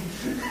think.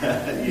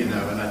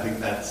 And I think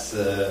that's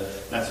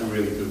a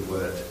really good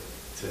word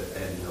to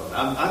end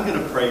on. I'm going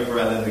to pray for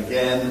Ellen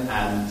again,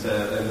 and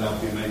then I'll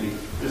be maybe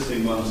just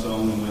sing one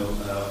song, and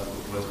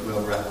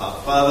we'll wrap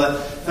up. Father,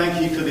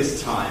 thank you for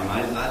this time.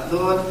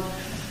 Lord,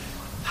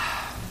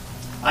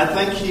 I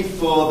thank you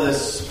for the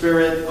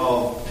spirit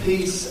of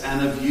peace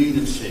and of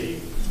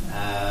unity,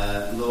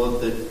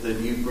 Lord, that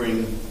you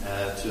bring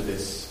to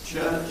this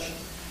church.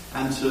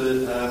 And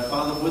to,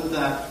 Father, would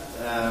that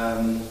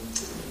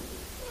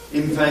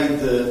invade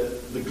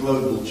the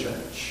global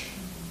church?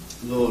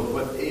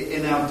 Lord,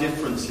 in our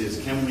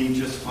differences, can we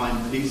just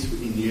find peace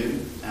in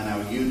you and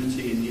our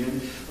unity in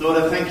you?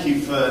 Lord, I thank you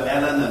for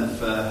Ellen and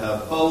for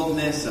her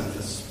boldness and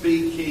for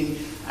speaking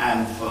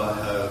and for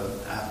her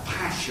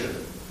passion,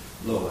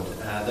 Lord,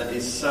 that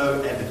is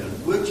so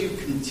evident. Would you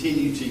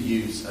continue to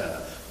use her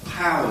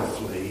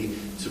powerfully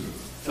to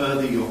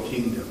further your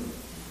kingdom?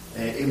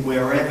 In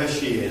wherever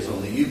she is,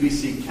 on the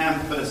UBC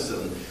campus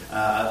and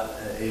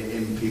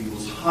in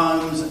people's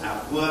homes,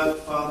 at work,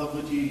 Father,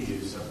 would you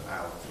use her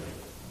powerfully?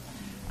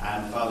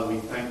 And Father, we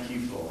thank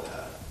you for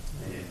her,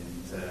 and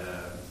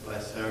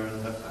bless her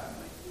and her family.